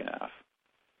pretty enough.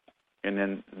 And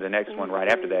then the next one right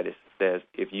after that says,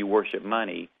 if you worship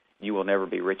money, you will never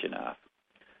be rich enough.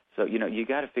 So, you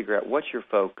got to figure out what's your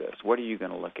focus. What are you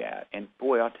going to look at? And,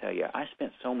 boy, I'll tell you, I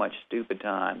spent so much stupid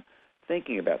time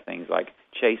thinking about things like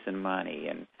chasing money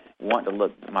and wanting to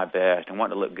look my best and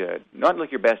wanting to look good. Not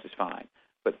look your best is fine,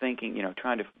 but thinking,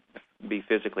 trying to be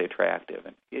physically attractive.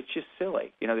 And it's just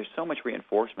silly. There's so much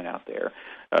reinforcement out there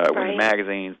with the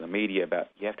magazines, the media about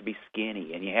you have to be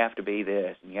skinny and you have to be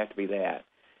this and you have to be that.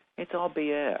 It's all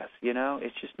BS,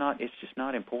 It's just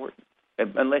not important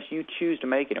unless you choose to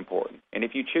make it important. And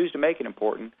if you choose to make it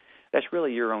important, that's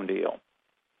really your own deal.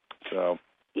 So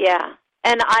yeah,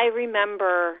 and I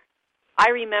remember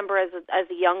as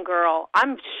a young girl,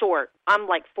 I'm short. I'm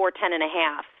like 4'10" and a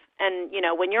half. And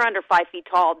when you're under 5 feet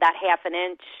tall, that half an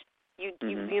inch,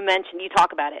 you mentioned, you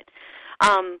talk about it.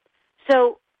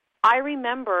 So I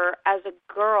remember as a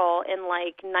girl in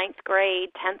like 9th grade,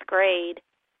 10th grade,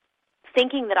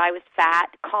 thinking that I was fat,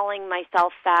 calling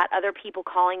myself fat, other people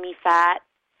calling me fat.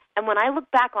 And when I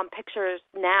look back on pictures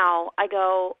now, I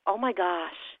go, oh my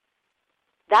gosh,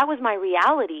 that was my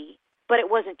reality, but it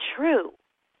wasn't true.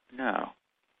 No.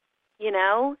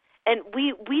 And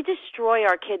we destroy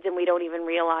our kids and we don't even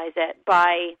realize it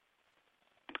by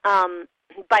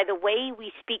the way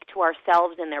we speak to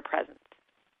ourselves in their presence.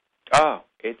 Oh,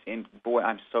 boy,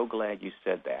 I'm so glad you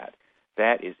said that.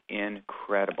 That is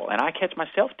incredible. And I catch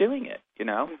myself doing it, you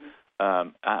know. Mm-hmm.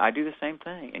 I do the same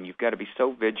thing, and you've got to be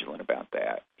so vigilant about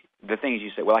that. The things you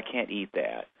say, well, I can't eat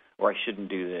that, or I shouldn't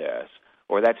do this,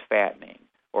 or that's fattening,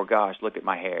 or gosh, look at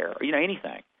my hair, or, you know,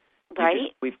 anything.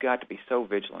 Right? We've got to be so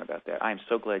vigilant about that. I am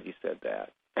so glad you said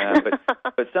that.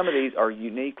 But some of these are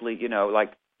uniquely, you know,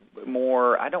 like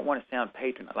more, I don't want to sound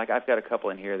patronizing. Like I've got a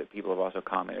couple in here that people have also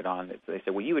commented on that they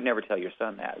said, well, you would never tell your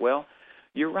son that. Well,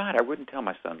 you're right, I wouldn't tell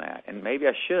my son that. And maybe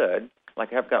I should.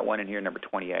 Like I've got one in here, number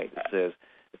 28, that says,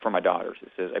 for my daughters, it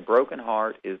says, a broken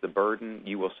heart is the burden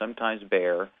you will sometimes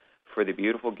bear for the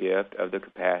beautiful gift of the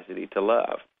capacity to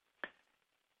love.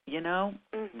 You know,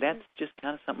 mm-hmm. That's just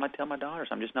kind of something I tell my daughters.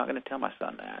 I'm just not going to tell my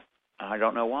son that. I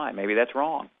don't know why. Maybe that's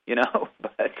wrong, you know,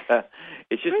 but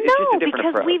it's just a different approach.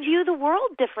 No, because we view the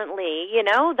world differently, you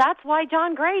know. That's why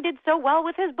John Gray did so well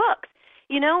with his books.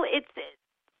 You know, it's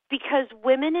because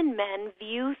women and men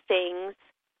view things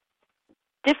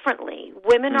differently.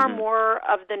 Women mm-hmm. are more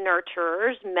of the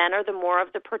nurturers. Men are more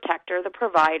of the protector, the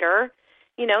provider.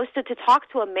 You know, so to talk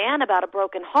to a man about a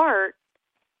broken heart,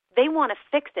 they want to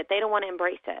fix it. They don't want to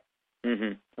embrace it.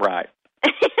 Mm-hmm. Right.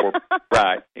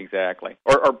 Right, exactly.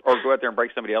 Or go out there and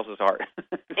break somebody else's heart.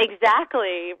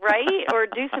 Exactly, right? Or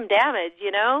do some damage,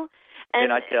 you know?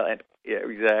 And yeah,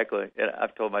 exactly. And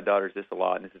I've told my daughters this a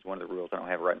lot, and this is one of the rules. I don't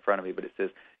have it right in front of me, but it says,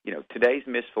 you know, today's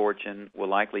misfortune will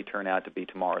likely turn out to be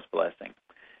tomorrow's blessing.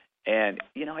 And,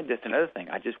 you know, that's another thing.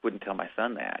 I just wouldn't tell my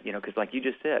son that, you know, because like you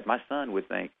just said, my son would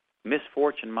think,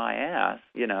 misfortune my ass,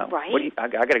 you know. Right. I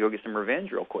got to go get some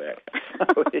revenge real quick.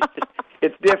 So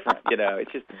it's different, you know.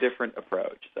 It's just a different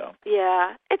approach. So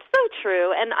yeah, it's so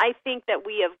true. And I think that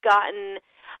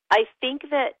I think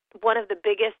that one of the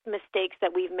biggest mistakes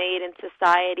that we've made in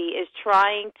society is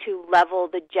trying to level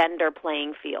the gender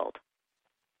playing field.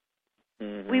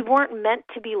 Mm-hmm. We weren't meant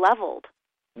to be leveled.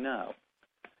 No.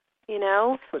 You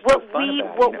know,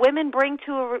 what women bring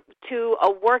to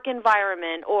a work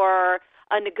environment or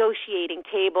a negotiating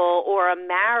table or a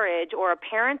marriage or a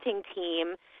parenting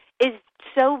team is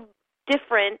so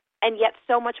different and yet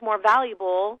so much more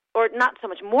valuable, or not so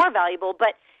much more valuable, but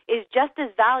is just as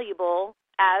valuable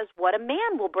as what a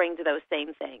man will bring to those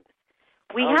same things.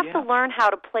 We have to learn how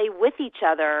to play with each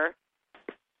other,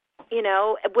 you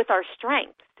know, with our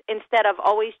strengths instead of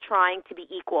always trying to be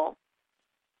equal.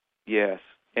 Yes.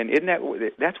 And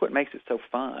that's what makes it so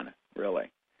fun, really.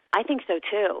 I think so,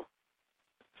 too.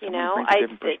 You know, brings a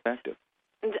different perspective.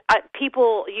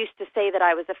 People used to say that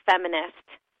I was a feminist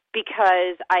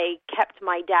because I kept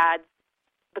my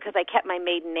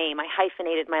maiden name. I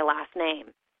hyphenated my last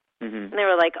name. Mm-hmm. And they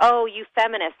were like, oh, you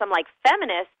feminist. I'm like,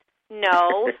 feminist?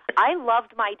 No, I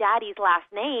loved my daddy's last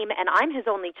name, and I'm his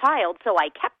only child, so I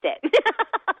kept it.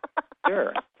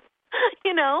 Sure.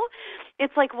 You know,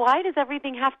 it's like, why does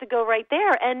everything have to go right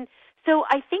there? And so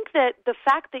I think that the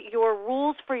fact that your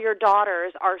rules for your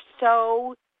daughters are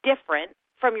so different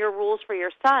from your rules for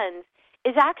your sons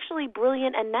is actually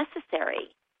brilliant and necessary.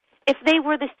 If they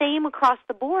were the same across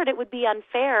the board, it would be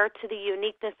unfair to the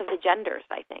uniqueness of the genders,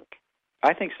 I think.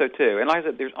 I think so, too. And like I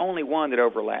said, there's only one that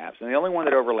overlaps, and the only one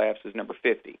that overlaps is number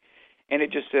 50. And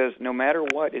it just says, no matter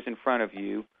what is in front of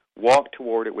you, walk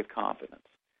toward it with confidence.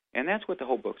 And that's what the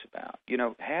whole book's about. You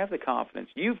know, have the confidence.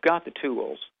 You've got the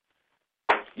tools.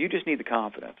 You just need the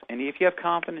confidence. And if you have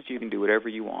confidence, you can do whatever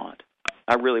you want.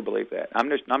 I really believe that.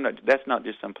 That's not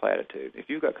just some platitude. If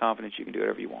you've got confidence, you can do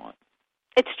whatever you want.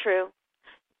 It's true.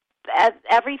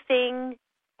 Everything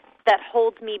that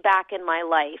holds me back in my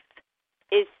life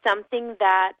is something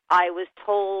that I was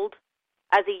told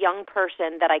as a young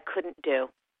person that I couldn't do,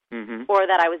 mm-hmm. or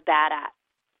that I was bad at.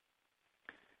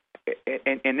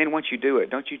 And then once you do it,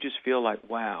 don't you just feel like,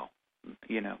 wow,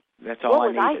 you know, that's all I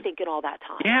needed. What was I thinking all that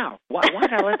time? Yeah. Why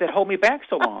did I let that hold me back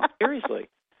so long? Seriously.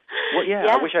 Well, yeah,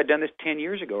 I wish I'd done this 10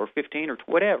 years ago or 15 or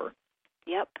whatever.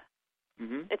 Yep.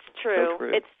 Mm-hmm. It's true. So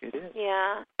true. It is.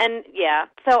 Yeah. And, yeah,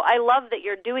 so I love that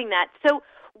you're doing that. So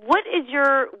what's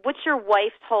your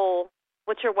wife's whole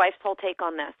take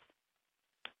on this?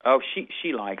 Oh,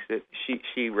 she likes it.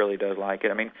 She really does like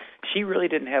it. I mean, she really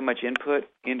didn't have much input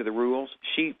into the rules.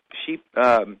 She's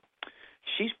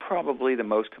probably the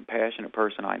most compassionate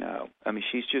person I know. I mean,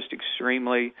 she's just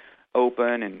extremely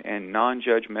open and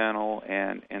non-judgmental,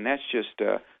 and that's just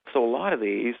so a lot of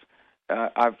these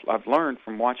I've learned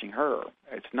from watching her.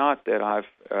 It's not that I've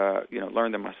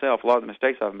learned them myself. A lot of the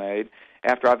mistakes I've made,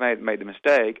 after I've made the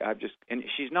mistake, and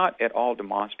she's not at all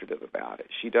demonstrative about it.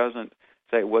 She doesn't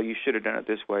say, well, you should have done it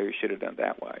this way or you should have done it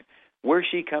that way. Where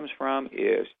she comes from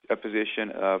is a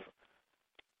position of,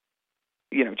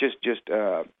 just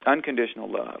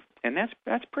unconditional love. And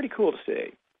that's pretty cool to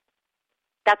see.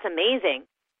 That's amazing.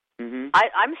 Mm-hmm.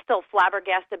 I'm still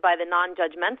flabbergasted by the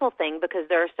non-judgmental thing because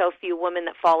there are so few women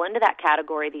that fall into that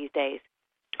category these days.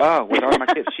 Oh, with my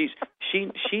kids,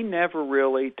 she never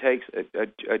really takes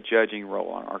a judging role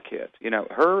on our kids.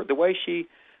 The way she,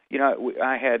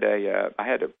 I had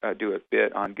to do a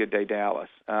bit on Good Day Dallas,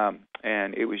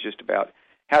 and it was just about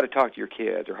how to talk to your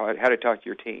kids or how to talk to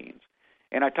your teens.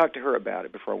 And I talked to her about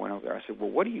it before I went over there. I said, well,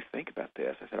 what do you think about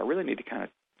this? I said, I really need to kind of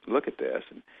look at this.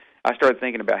 And I started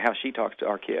thinking about how she talks to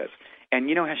our kids. And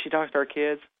you know how she talks to our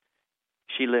kids?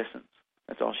 She listens.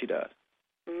 That's all she does.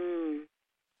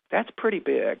 That's pretty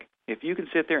big. If you can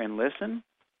sit there and listen,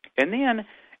 and then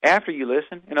after you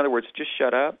listen, in other words, just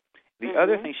shut up, the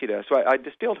other thing she does, so I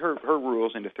distilled her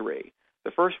rules into 3.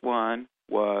 The first one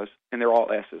was, and they're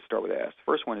all S's, start with S. The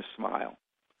first one is smile.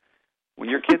 When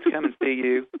your kids come and see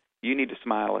you, you need to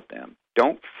smile at them.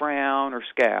 Don't frown or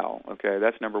scowl, okay?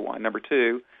 That's number 1. Number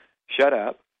 2, shut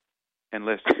up and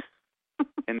listen.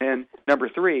 And then number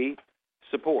 3,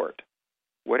 support.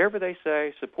 Whatever they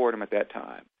say, support them at that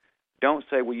time. Don't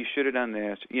say, well, you should have done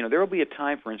this. There will be a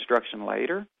time for instruction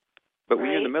later, but when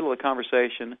you're in the middle of the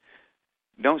conversation,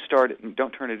 don't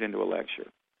turn it into a lecture.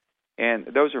 And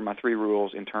those are my 3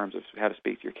 rules in terms of how to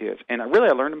speak to your kids. And I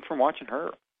learned them from watching her,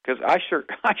 because I sure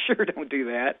don't do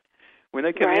that. When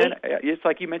they come in, it's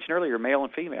like you mentioned earlier, male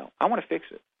and female. I want to fix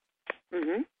it.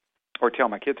 Mm-hmm. Or tell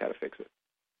my kids how to fix it.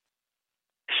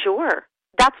 Sure.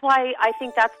 I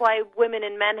think that's why women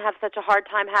and men have such a hard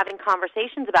time having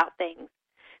conversations about things.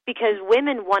 Because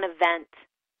women want to vent.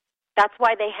 That's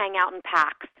why they hang out in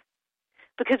packs.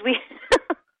 Because we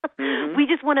we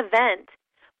just want to vent.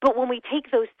 But when we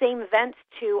take those same vents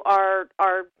to our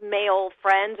male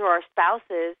friends or our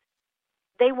spouses,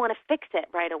 they want to fix it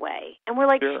right away. And we're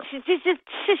like,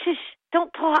 just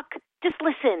don't talk. Just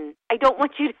listen. I don't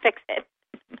want you to fix it.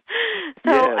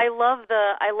 So yes. I love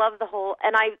the whole,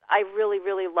 and I really,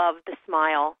 really love the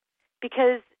smile.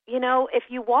 Because, if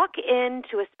you walk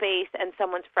into a space and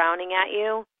someone's frowning at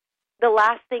you, the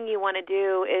last thing you want to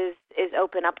do is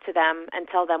open up to them and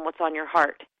tell them what's on your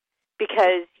heart,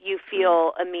 because you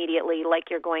feel immediately like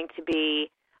you're going to be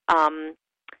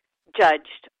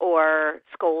judged or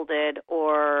scolded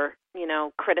or,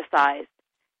 criticized.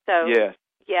 So, yes.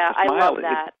 Yeah, I love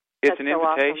that. It's an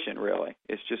invitation, really.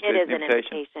 It's just an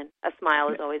invitation. A smile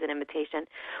is always an invitation.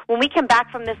 When we come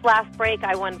back from this last break,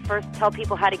 I want to first tell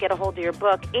people how to get a hold of your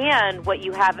book and what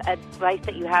you have, advice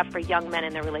that you have for young men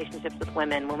in their relationships with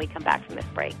women when we come back from this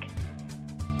break.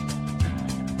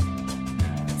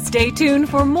 Stay tuned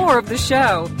for more of the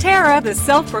show. Tara, the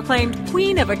self-proclaimed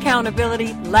queen of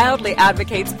accountability, loudly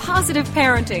advocates positive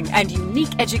parenting and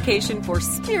unique education for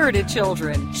spirited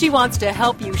children. She wants to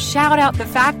help you shout out the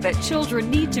fact that children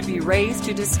need to be raised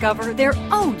to discover their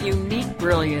own unique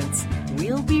brilliance.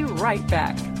 We'll be right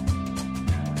back.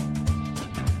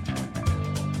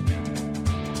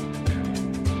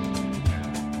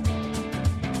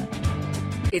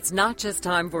 It's not just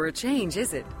time for a change,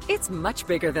 is it? It's much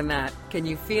bigger than that. Can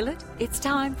you feel it? It's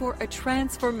time for a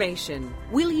transformation.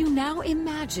 Will you now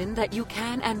imagine that you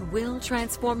can and will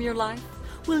transform your life?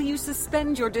 Will you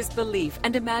suspend your disbelief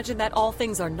and imagine that all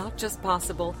things are not just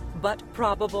possible, but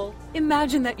probable?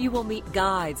 Imagine that you will meet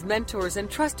guides, mentors, and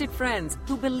trusted friends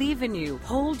who believe in you,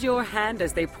 hold your hand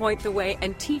as they point the way,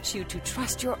 and teach you to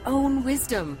trust your own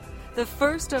wisdom. The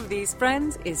first of these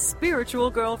friends is spiritual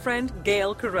girlfriend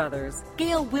Gail Carruthers.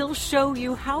 Gail will show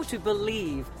you how to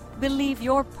believe. Believe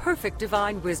your perfect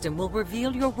divine wisdom will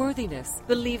reveal your worthiness.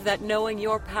 Believe that knowing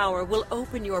your power will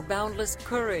open your boundless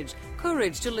courage.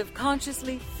 Courage to live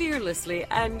consciously, fearlessly,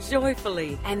 and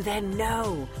joyfully. And then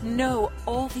know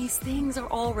all these things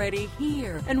are already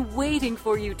here and waiting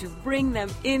for you to bring them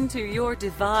into your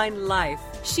divine life.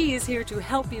 She is here to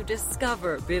help you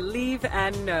discover, believe,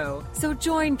 and know. So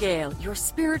join Gail, your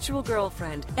spiritual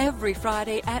girlfriend, every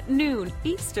Friday at noon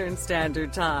Eastern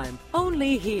Standard Time.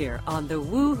 Only here on the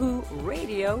Woohoo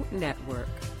Radio Network.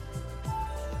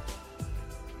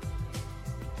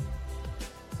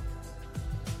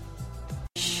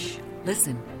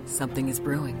 Listen, something is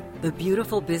brewing. The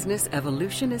beautiful business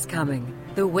evolution is coming.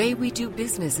 The way we do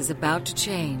business is about to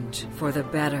change. For the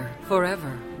better.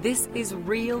 Forever. This is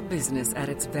real business at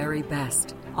its very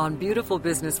best. On Beautiful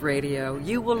Business Radio,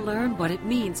 you will learn what it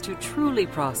means to truly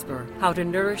prosper, how to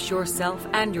nourish yourself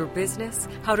and your business,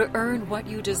 how to earn what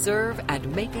you deserve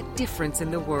and make a difference in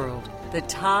the world. The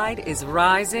tide is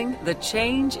rising, the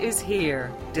change is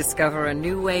here. Discover a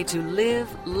new way to live,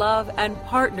 love, and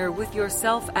partner with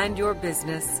yourself and your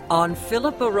business on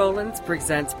Philippa Rowlands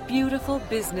Presents Beautiful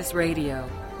Business Radio,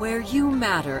 where you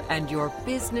matter and your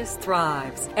business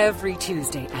thrives. Every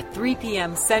Tuesday at 3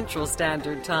 p.m. Central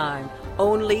Standard Time,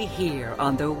 only here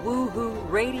on the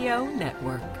Woohoo Radio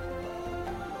Network.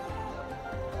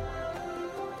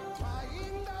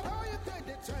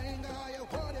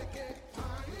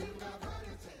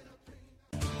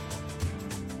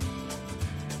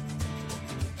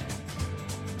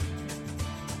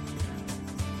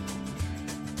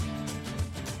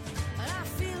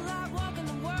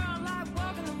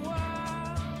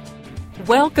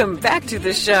 Welcome back to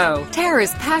the show.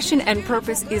 Tara's passion and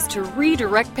purpose is to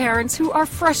redirect parents who are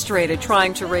frustrated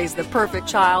trying to raise the perfect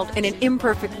child in an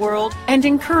imperfect world and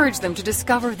encourage them to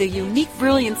discover the unique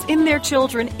brilliance in their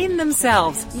children in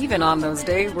themselves, even on those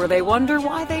days where they wonder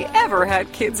why they ever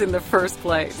had kids in the first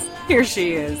place. Here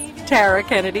she is, Tara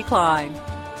Kennedy Klein.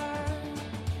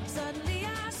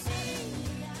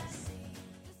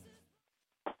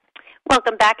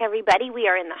 Welcome back, everybody. We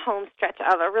are in the home stretch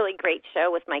of a really great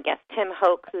show with my guest, Tim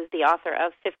Hoch, who's the author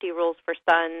of 50 Rules for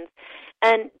Sons.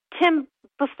 And, Tim,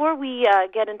 before we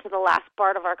get into the last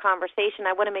part of our conversation,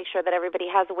 I want to make sure that everybody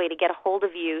has a way to get a hold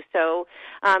of you. So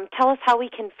tell us how we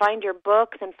can find your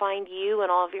books and find you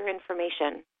and all of your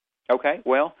information. Okay,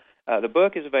 well, the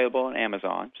book is available on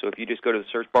Amazon. So if you just go to the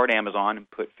search bar at Amazon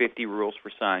and put 50 Rules for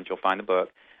Sons, you'll find the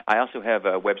book. I also have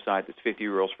a website that's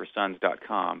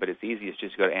 50rulesforsons.com, but it's easiest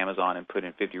just to go to Amazon and put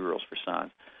in 50 Rules for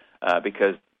Sons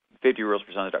because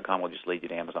 50rulesforsons.com will just lead you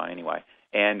to Amazon anyway.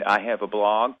 And I have a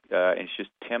blog, and it's just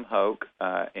Tim Hoch,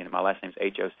 and my last name's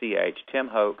H-O-C-H,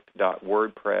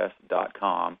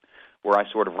 timhoch.wordpress.com, where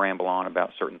I sort of ramble on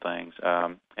about certain things,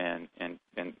 and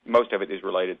most of it is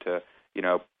related to,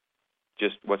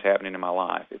 just what's happening in my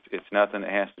life. It's nothing that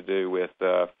has to do with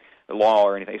the law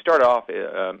or anything. It started off,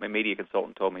 a media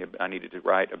consultant told me I needed to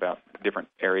write about different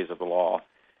areas of the law,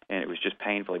 and it was just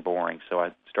painfully boring. So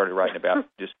I started writing about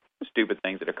just stupid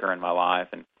things that occur in my life,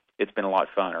 and it's been a lot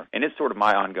funner. And it's sort of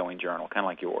my ongoing journal, kind of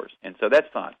like yours. And so that's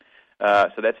fun.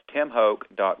 So that's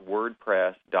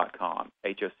timhoch.wordpress.com,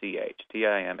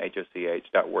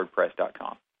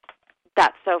 HOCH.wordpress.com.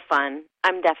 That's so fun.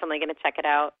 I'm definitely going to check it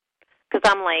out. Because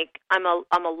I'm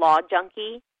a law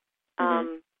junkie,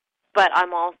 but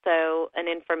I'm also an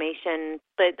information.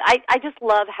 But I just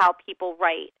love how people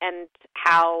write and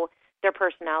how their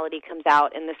personality comes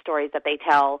out in the stories that they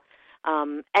tell,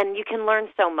 and you can learn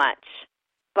so much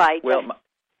by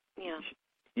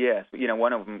Yes,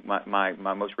 one of them,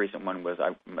 my most recent one was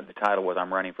the title was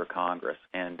I'm running for Congress,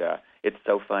 and it's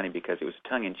so funny because it was a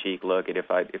tongue-in-cheek look at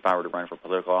if I were to run for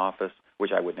political office,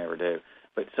 which I would never do.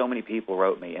 But so many people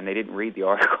wrote me, and they didn't read the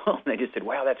article, and they just said,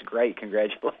 wow, that's great,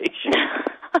 congratulations.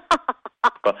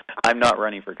 Well, I'm not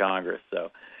running for Congress,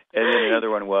 so. And then another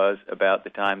one was about the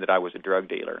time that I was a drug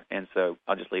dealer, and so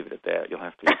I'll just leave it at that. You'll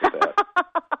have to look at that.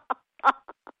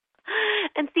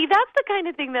 And see, that's the kind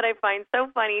of thing that I find so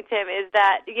funny, Tim, is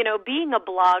that, being a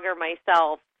blogger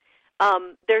myself,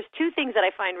 there's two things that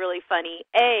I find really funny.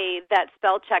 A, that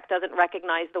spell check doesn't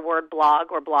recognize the word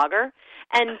blog or blogger,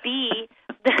 and B,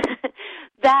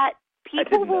 that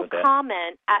people will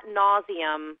comment ad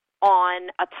nauseum on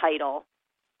a title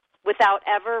without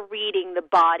ever reading the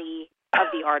body of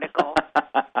the article.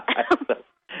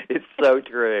 It's so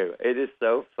true. It is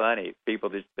so funny. People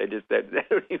they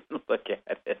don't even look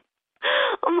at it.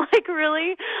 I'm like,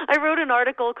 really? I wrote an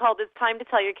article called "It's Time to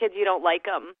Tell Your Kids You Don't Like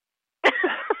Them."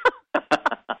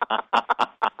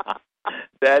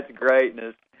 That's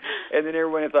greatness. And then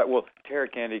everyone thought, well, Tara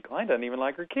Kennedy Klein doesn't even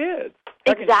like her kids.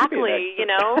 Exactly,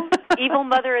 Evil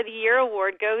Mother of the Year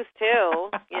award goes to,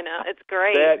 it's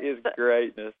great. That is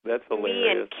greatness. That's hilarious. Me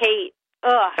and Kate.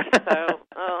 Ugh,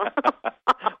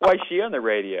 Why is she on the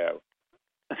radio?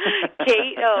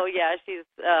 Kate, oh yeah, she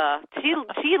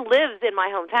lives in my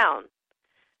hometown.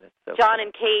 That's so John funny.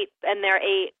 and Kate and their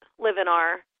 8 live in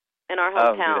our hometown.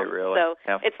 Oh, do they really? So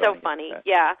it's so funny.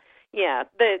 Yeah. Yeah,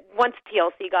 once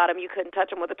TLC got them, you couldn't touch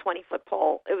them with a 20-foot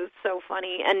pole. It was so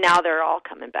funny, and now they're all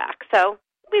coming back. So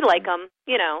we like them.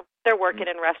 They're working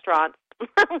in restaurants.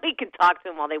 We can talk to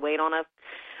them while they wait on us.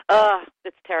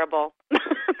 It's terrible.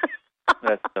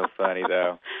 That's so funny,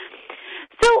 though.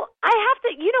 So I have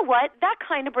to, you know what? That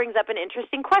kind of brings up an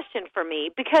interesting question for me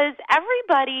because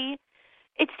everybody,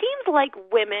 it seems like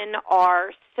women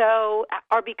are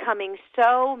becoming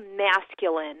so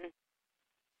masculine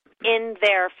in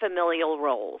their familial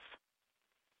roles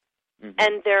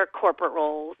and their corporate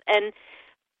roles. And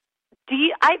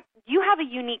you have a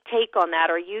unique take on that,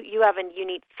 or you have a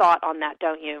unique thought on that,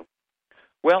 don't you?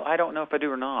 Well, I don't know if I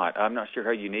do or not. I'm not sure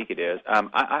how unique it is.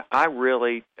 I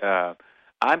really,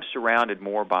 I'm surrounded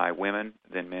more by women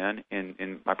than men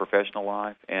in my professional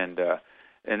life, and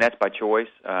that's by choice.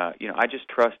 I just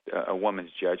trust a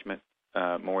woman's judgment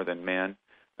more than men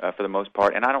for the most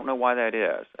part, and I don't know why that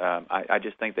is. I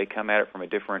just think they come at it from a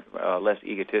different, less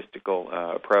egotistical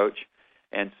approach,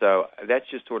 and so that's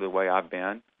just sort of the way I've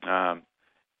been.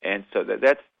 And so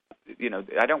that's,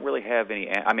 I don't really have any.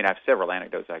 I mean, I have several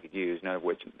anecdotes I could use, none of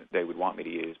which they would want me to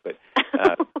use, but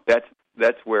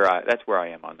that's where I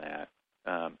am on that.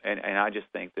 And I just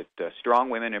think that strong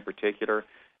women in particular,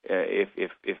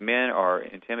 if men are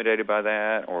intimidated by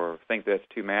that or think that's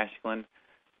too masculine,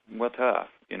 well, tough.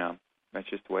 That's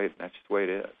just the way it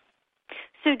is.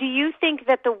 So do you think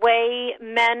that the way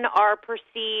men are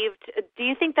perceived, do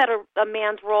you think that a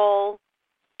man's role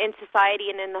in society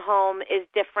and in the home is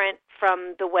different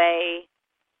from the way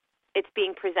it's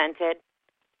being presented?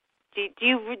 Do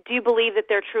you believe that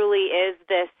there truly is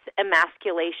this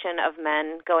emasculation of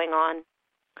men going on?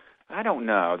 I don't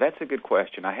know. That's a good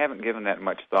question. I haven't given that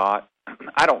much thought.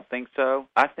 I don't think so.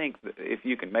 I think that if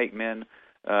you can make men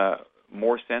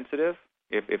more sensitive,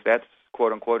 if that's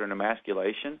quote-unquote an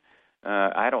emasculation,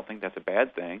 I don't think that's a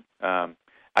bad thing.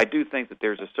 I do think that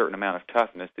there's a certain amount of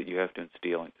toughness that you have to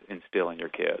instill in your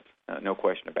kids, no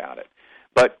question about it.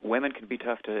 But women can be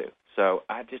tough too, so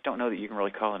I just don't know that you can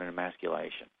really call it an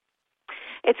emasculation.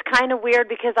 It's kind of weird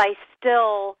because I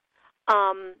still,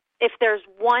 if there's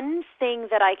one thing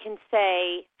that I can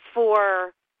say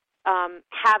for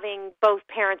having both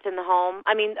parents in the home,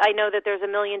 I mean, I know that there's a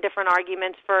million different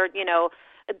arguments for,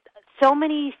 so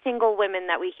many single women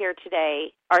that we hear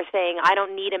today are saying, I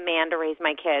don't need a man to raise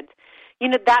my kids.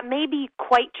 That may be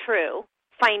quite true.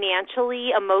 Financially,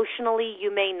 emotionally, you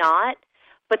may not.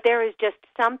 But there is just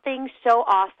something so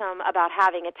awesome about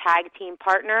having a tag team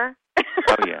partner.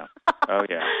 Oh, yeah.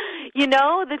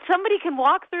 That somebody can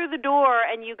walk through the door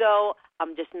and you go,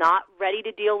 I'm just not ready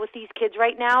to deal with these kids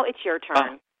right now. It's your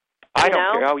turn. I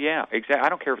don't care. Oh, yeah, exactly. I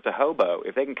don't care if it's a hobo.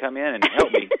 If they can come in and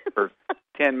help me for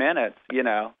 10 minutes,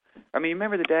 I mean,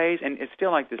 remember the days, and it's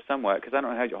still like this somewhat, because I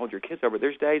don't know how you hold your kids over.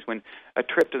 There's days when a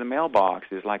trip to the mailbox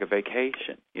is like a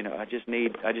vacation. I just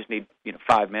need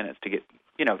 5 minutes to get,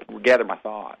 gather my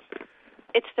thoughts.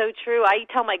 It's so true. I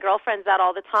tell my girlfriends that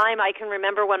all the time. I can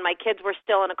remember when my kids were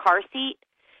still in a car seat,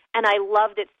 and I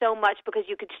loved it so much because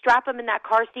you could strap them in that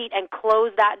car seat and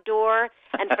close that door,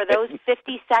 and for those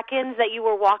 50 seconds that you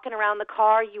were walking around the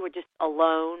car, you were just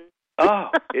alone. Oh,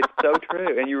 it's so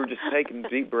true. And you were just taking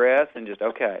deep breaths and just,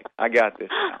 okay, I got this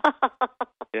now.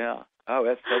 Yeah. Oh,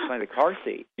 that's so funny. The car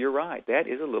seat. You're right. That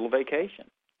is a little vacation.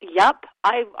 Yep.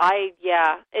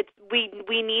 Yeah.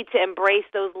 We need to embrace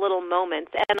those little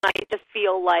moments, and I just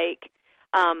feel like,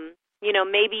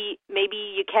 maybe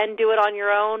you can do it on your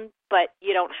own, but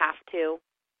you don't have to.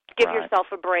 Give yourself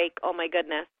a break. Oh my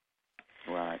goodness.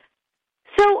 Right.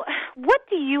 So, what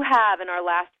do you have in our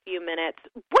last few minutes?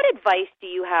 What advice do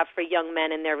you have for young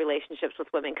men in their relationships with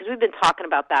women? Because we've been talking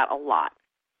about that a lot.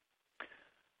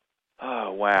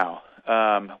 Oh, wow.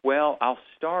 Well, I'll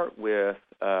start with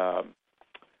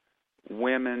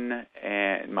women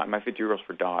and my 50 year olds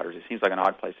for daughters. It seems like an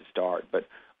odd place to start, but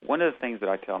one of the things that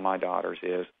I tell my daughters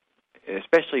is,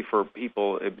 especially for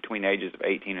people between ages of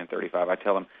 18 and 35, I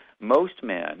tell them most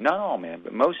men, not all men,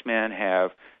 but most men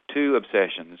have two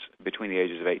obsessions between the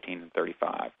ages of 18 and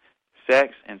 35,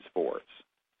 sex and sports.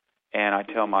 And I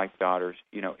tell my daughters,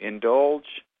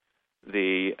 indulge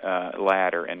the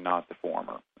latter and not the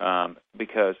former,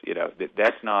 because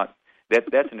that's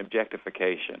an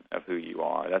objectification of who you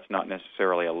are. That's not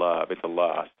necessarily a love; it's a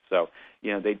lust. So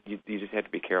you just have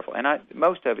to be careful. And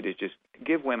most of it is just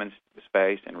give women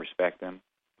space and respect them.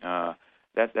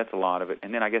 That's a lot of it.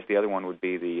 And then I guess the other one would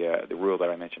be the rule that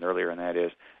I mentioned earlier, and that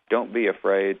is don't be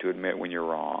afraid to admit when you're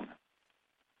wrong.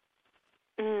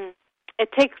 It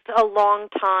takes a long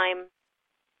time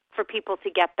for people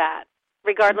to get that,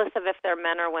 regardless of if they're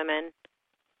men or women.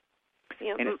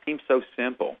 And it seems so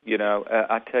simple.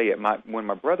 I tell you, when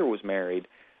my brother was married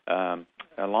a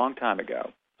long time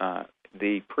ago,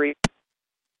 the priest.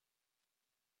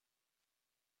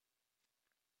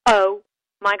 Oh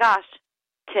my gosh,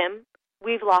 Tim,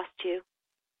 we've lost you.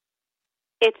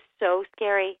 It's so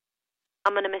scary.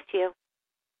 I'm going to miss you.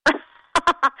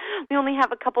 We only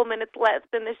have a couple minutes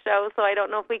left in the show, so I don't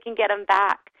know if we can get him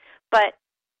back. But,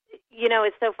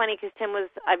 it's so funny because Tim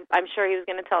I'm sure he was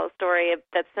going to tell a story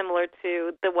that's similar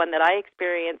to the one that I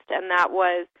experienced, and that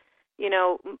was,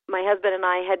 my husband and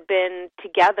I had been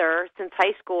together since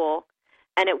high school,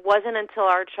 and it wasn't until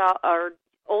our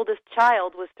oldest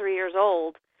child was 3 years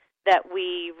old that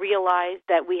we realize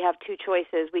that we have two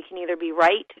choices. We can either be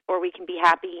right or we can be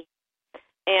happy.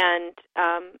 And,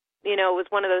 it was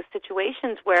one of those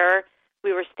situations where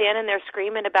we were standing there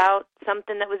screaming about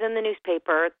something that was in the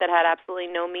newspaper that had absolutely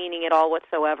no meaning at all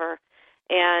whatsoever.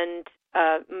 And,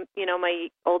 my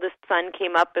oldest son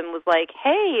came up and was like,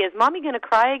 "Hey, is Mommy going to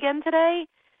cry again today?"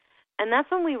 And that's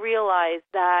when we realized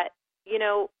that,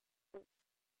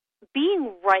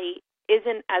 being right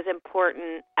isn't as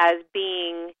important as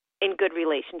being in good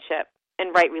relationship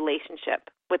and right relationship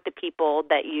with the people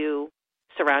that you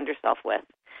surround yourself with.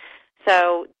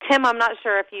 So, Tim, I'm not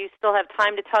sure if you still have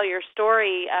time to tell your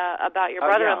story about your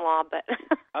brother-in-law, but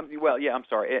I'm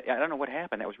sorry. I don't know what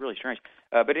happened. That was really strange.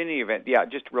 But in any event,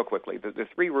 just real quickly, the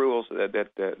three rules that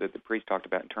the priest talked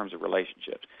about in terms of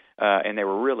relationships, and they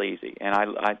were real easy, and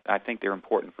I think they're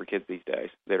important for kids these days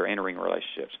that are entering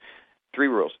relationships. Three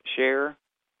rules: share,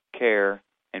 care,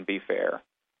 and be fair.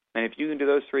 And if you can do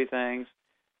those three things,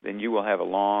 then you will have a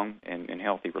long and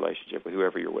healthy relationship with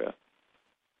whoever you're with.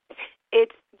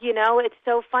 It's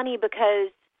so funny because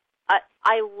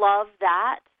I love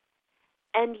that,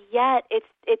 and yet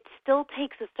it still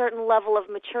takes a certain level of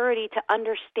maturity to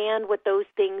understand what those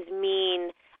things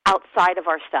mean outside of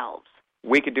ourselves.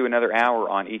 We could do another hour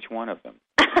on each one of them.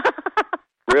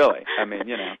 Really. I mean,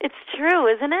 It's true,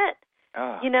 isn't it?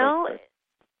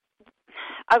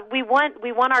 We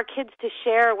want our kids to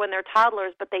share when they're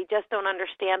toddlers, but they just don't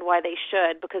understand why they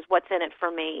should, because what's in it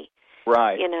for me?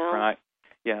 Right. Right.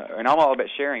 Yeah, and I'm all about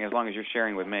sharing as long as you're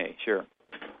sharing with me. Sure.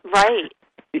 Right.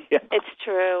 Yeah. It's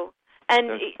true.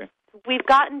 And we've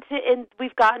gotten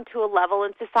to a level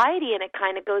in society, and it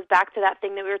kind of goes back to that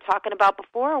thing that we were talking about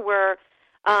before, where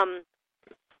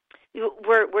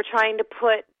we're trying to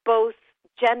put both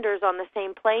genders on the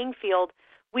same playing field.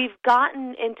 We've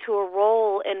gotten into a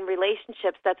role in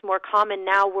relationships that's more common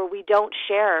now, where we don't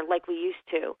share like we used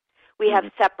to. We have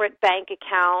separate bank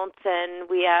accounts, and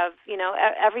we have,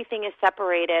 everything is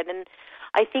separated. And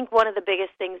I think one of the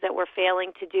biggest things that we're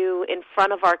failing to do in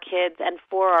front of our kids and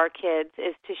for our kids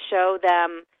is to show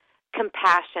them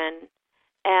compassion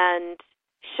and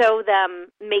show them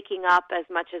making up as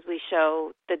much as we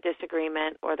show the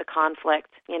disagreement or the conflict.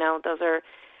 Those are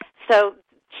so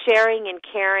sharing and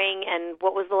caring. And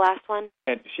what was the last one?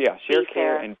 And share,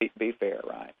 care, and be fair,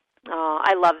 right? Oh,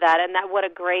 I love that, and what a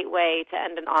great way to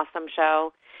end an awesome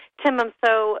show. Tim, I'm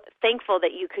so thankful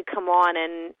that you could come on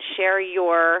and share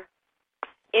your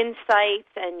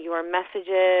insights and your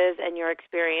messages and your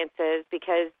experiences,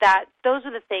 because those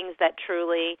are the things that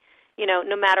truly,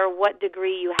 no matter what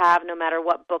degree you have, no matter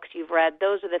what books you've read,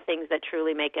 those are the things that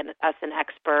truly make us an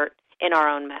expert in our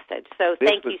own message. So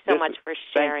thank you so much for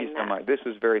sharing that. Thank you so much. This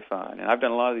was very fun, and I've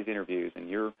done a lot of these interviews, and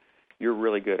you're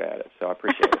really good at it, so I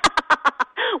appreciate it.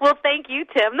 Well, thank you,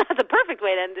 Tim. That's a perfect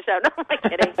way to end the show. No, I'm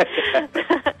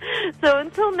kidding. So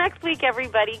until next week,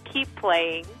 everybody, keep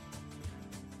playing.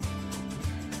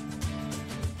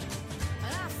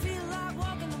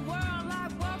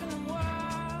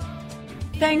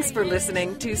 Thanks for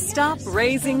listening to Stop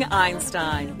Raising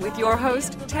Einstein with your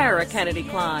host, Tara Kennedy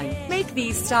Klein. Make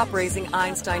these Stop Raising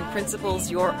Einstein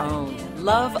principles your own.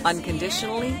 Love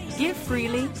unconditionally, give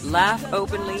freely, laugh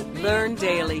openly, learn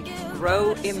daily,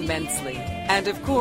 grow immensely. And of course,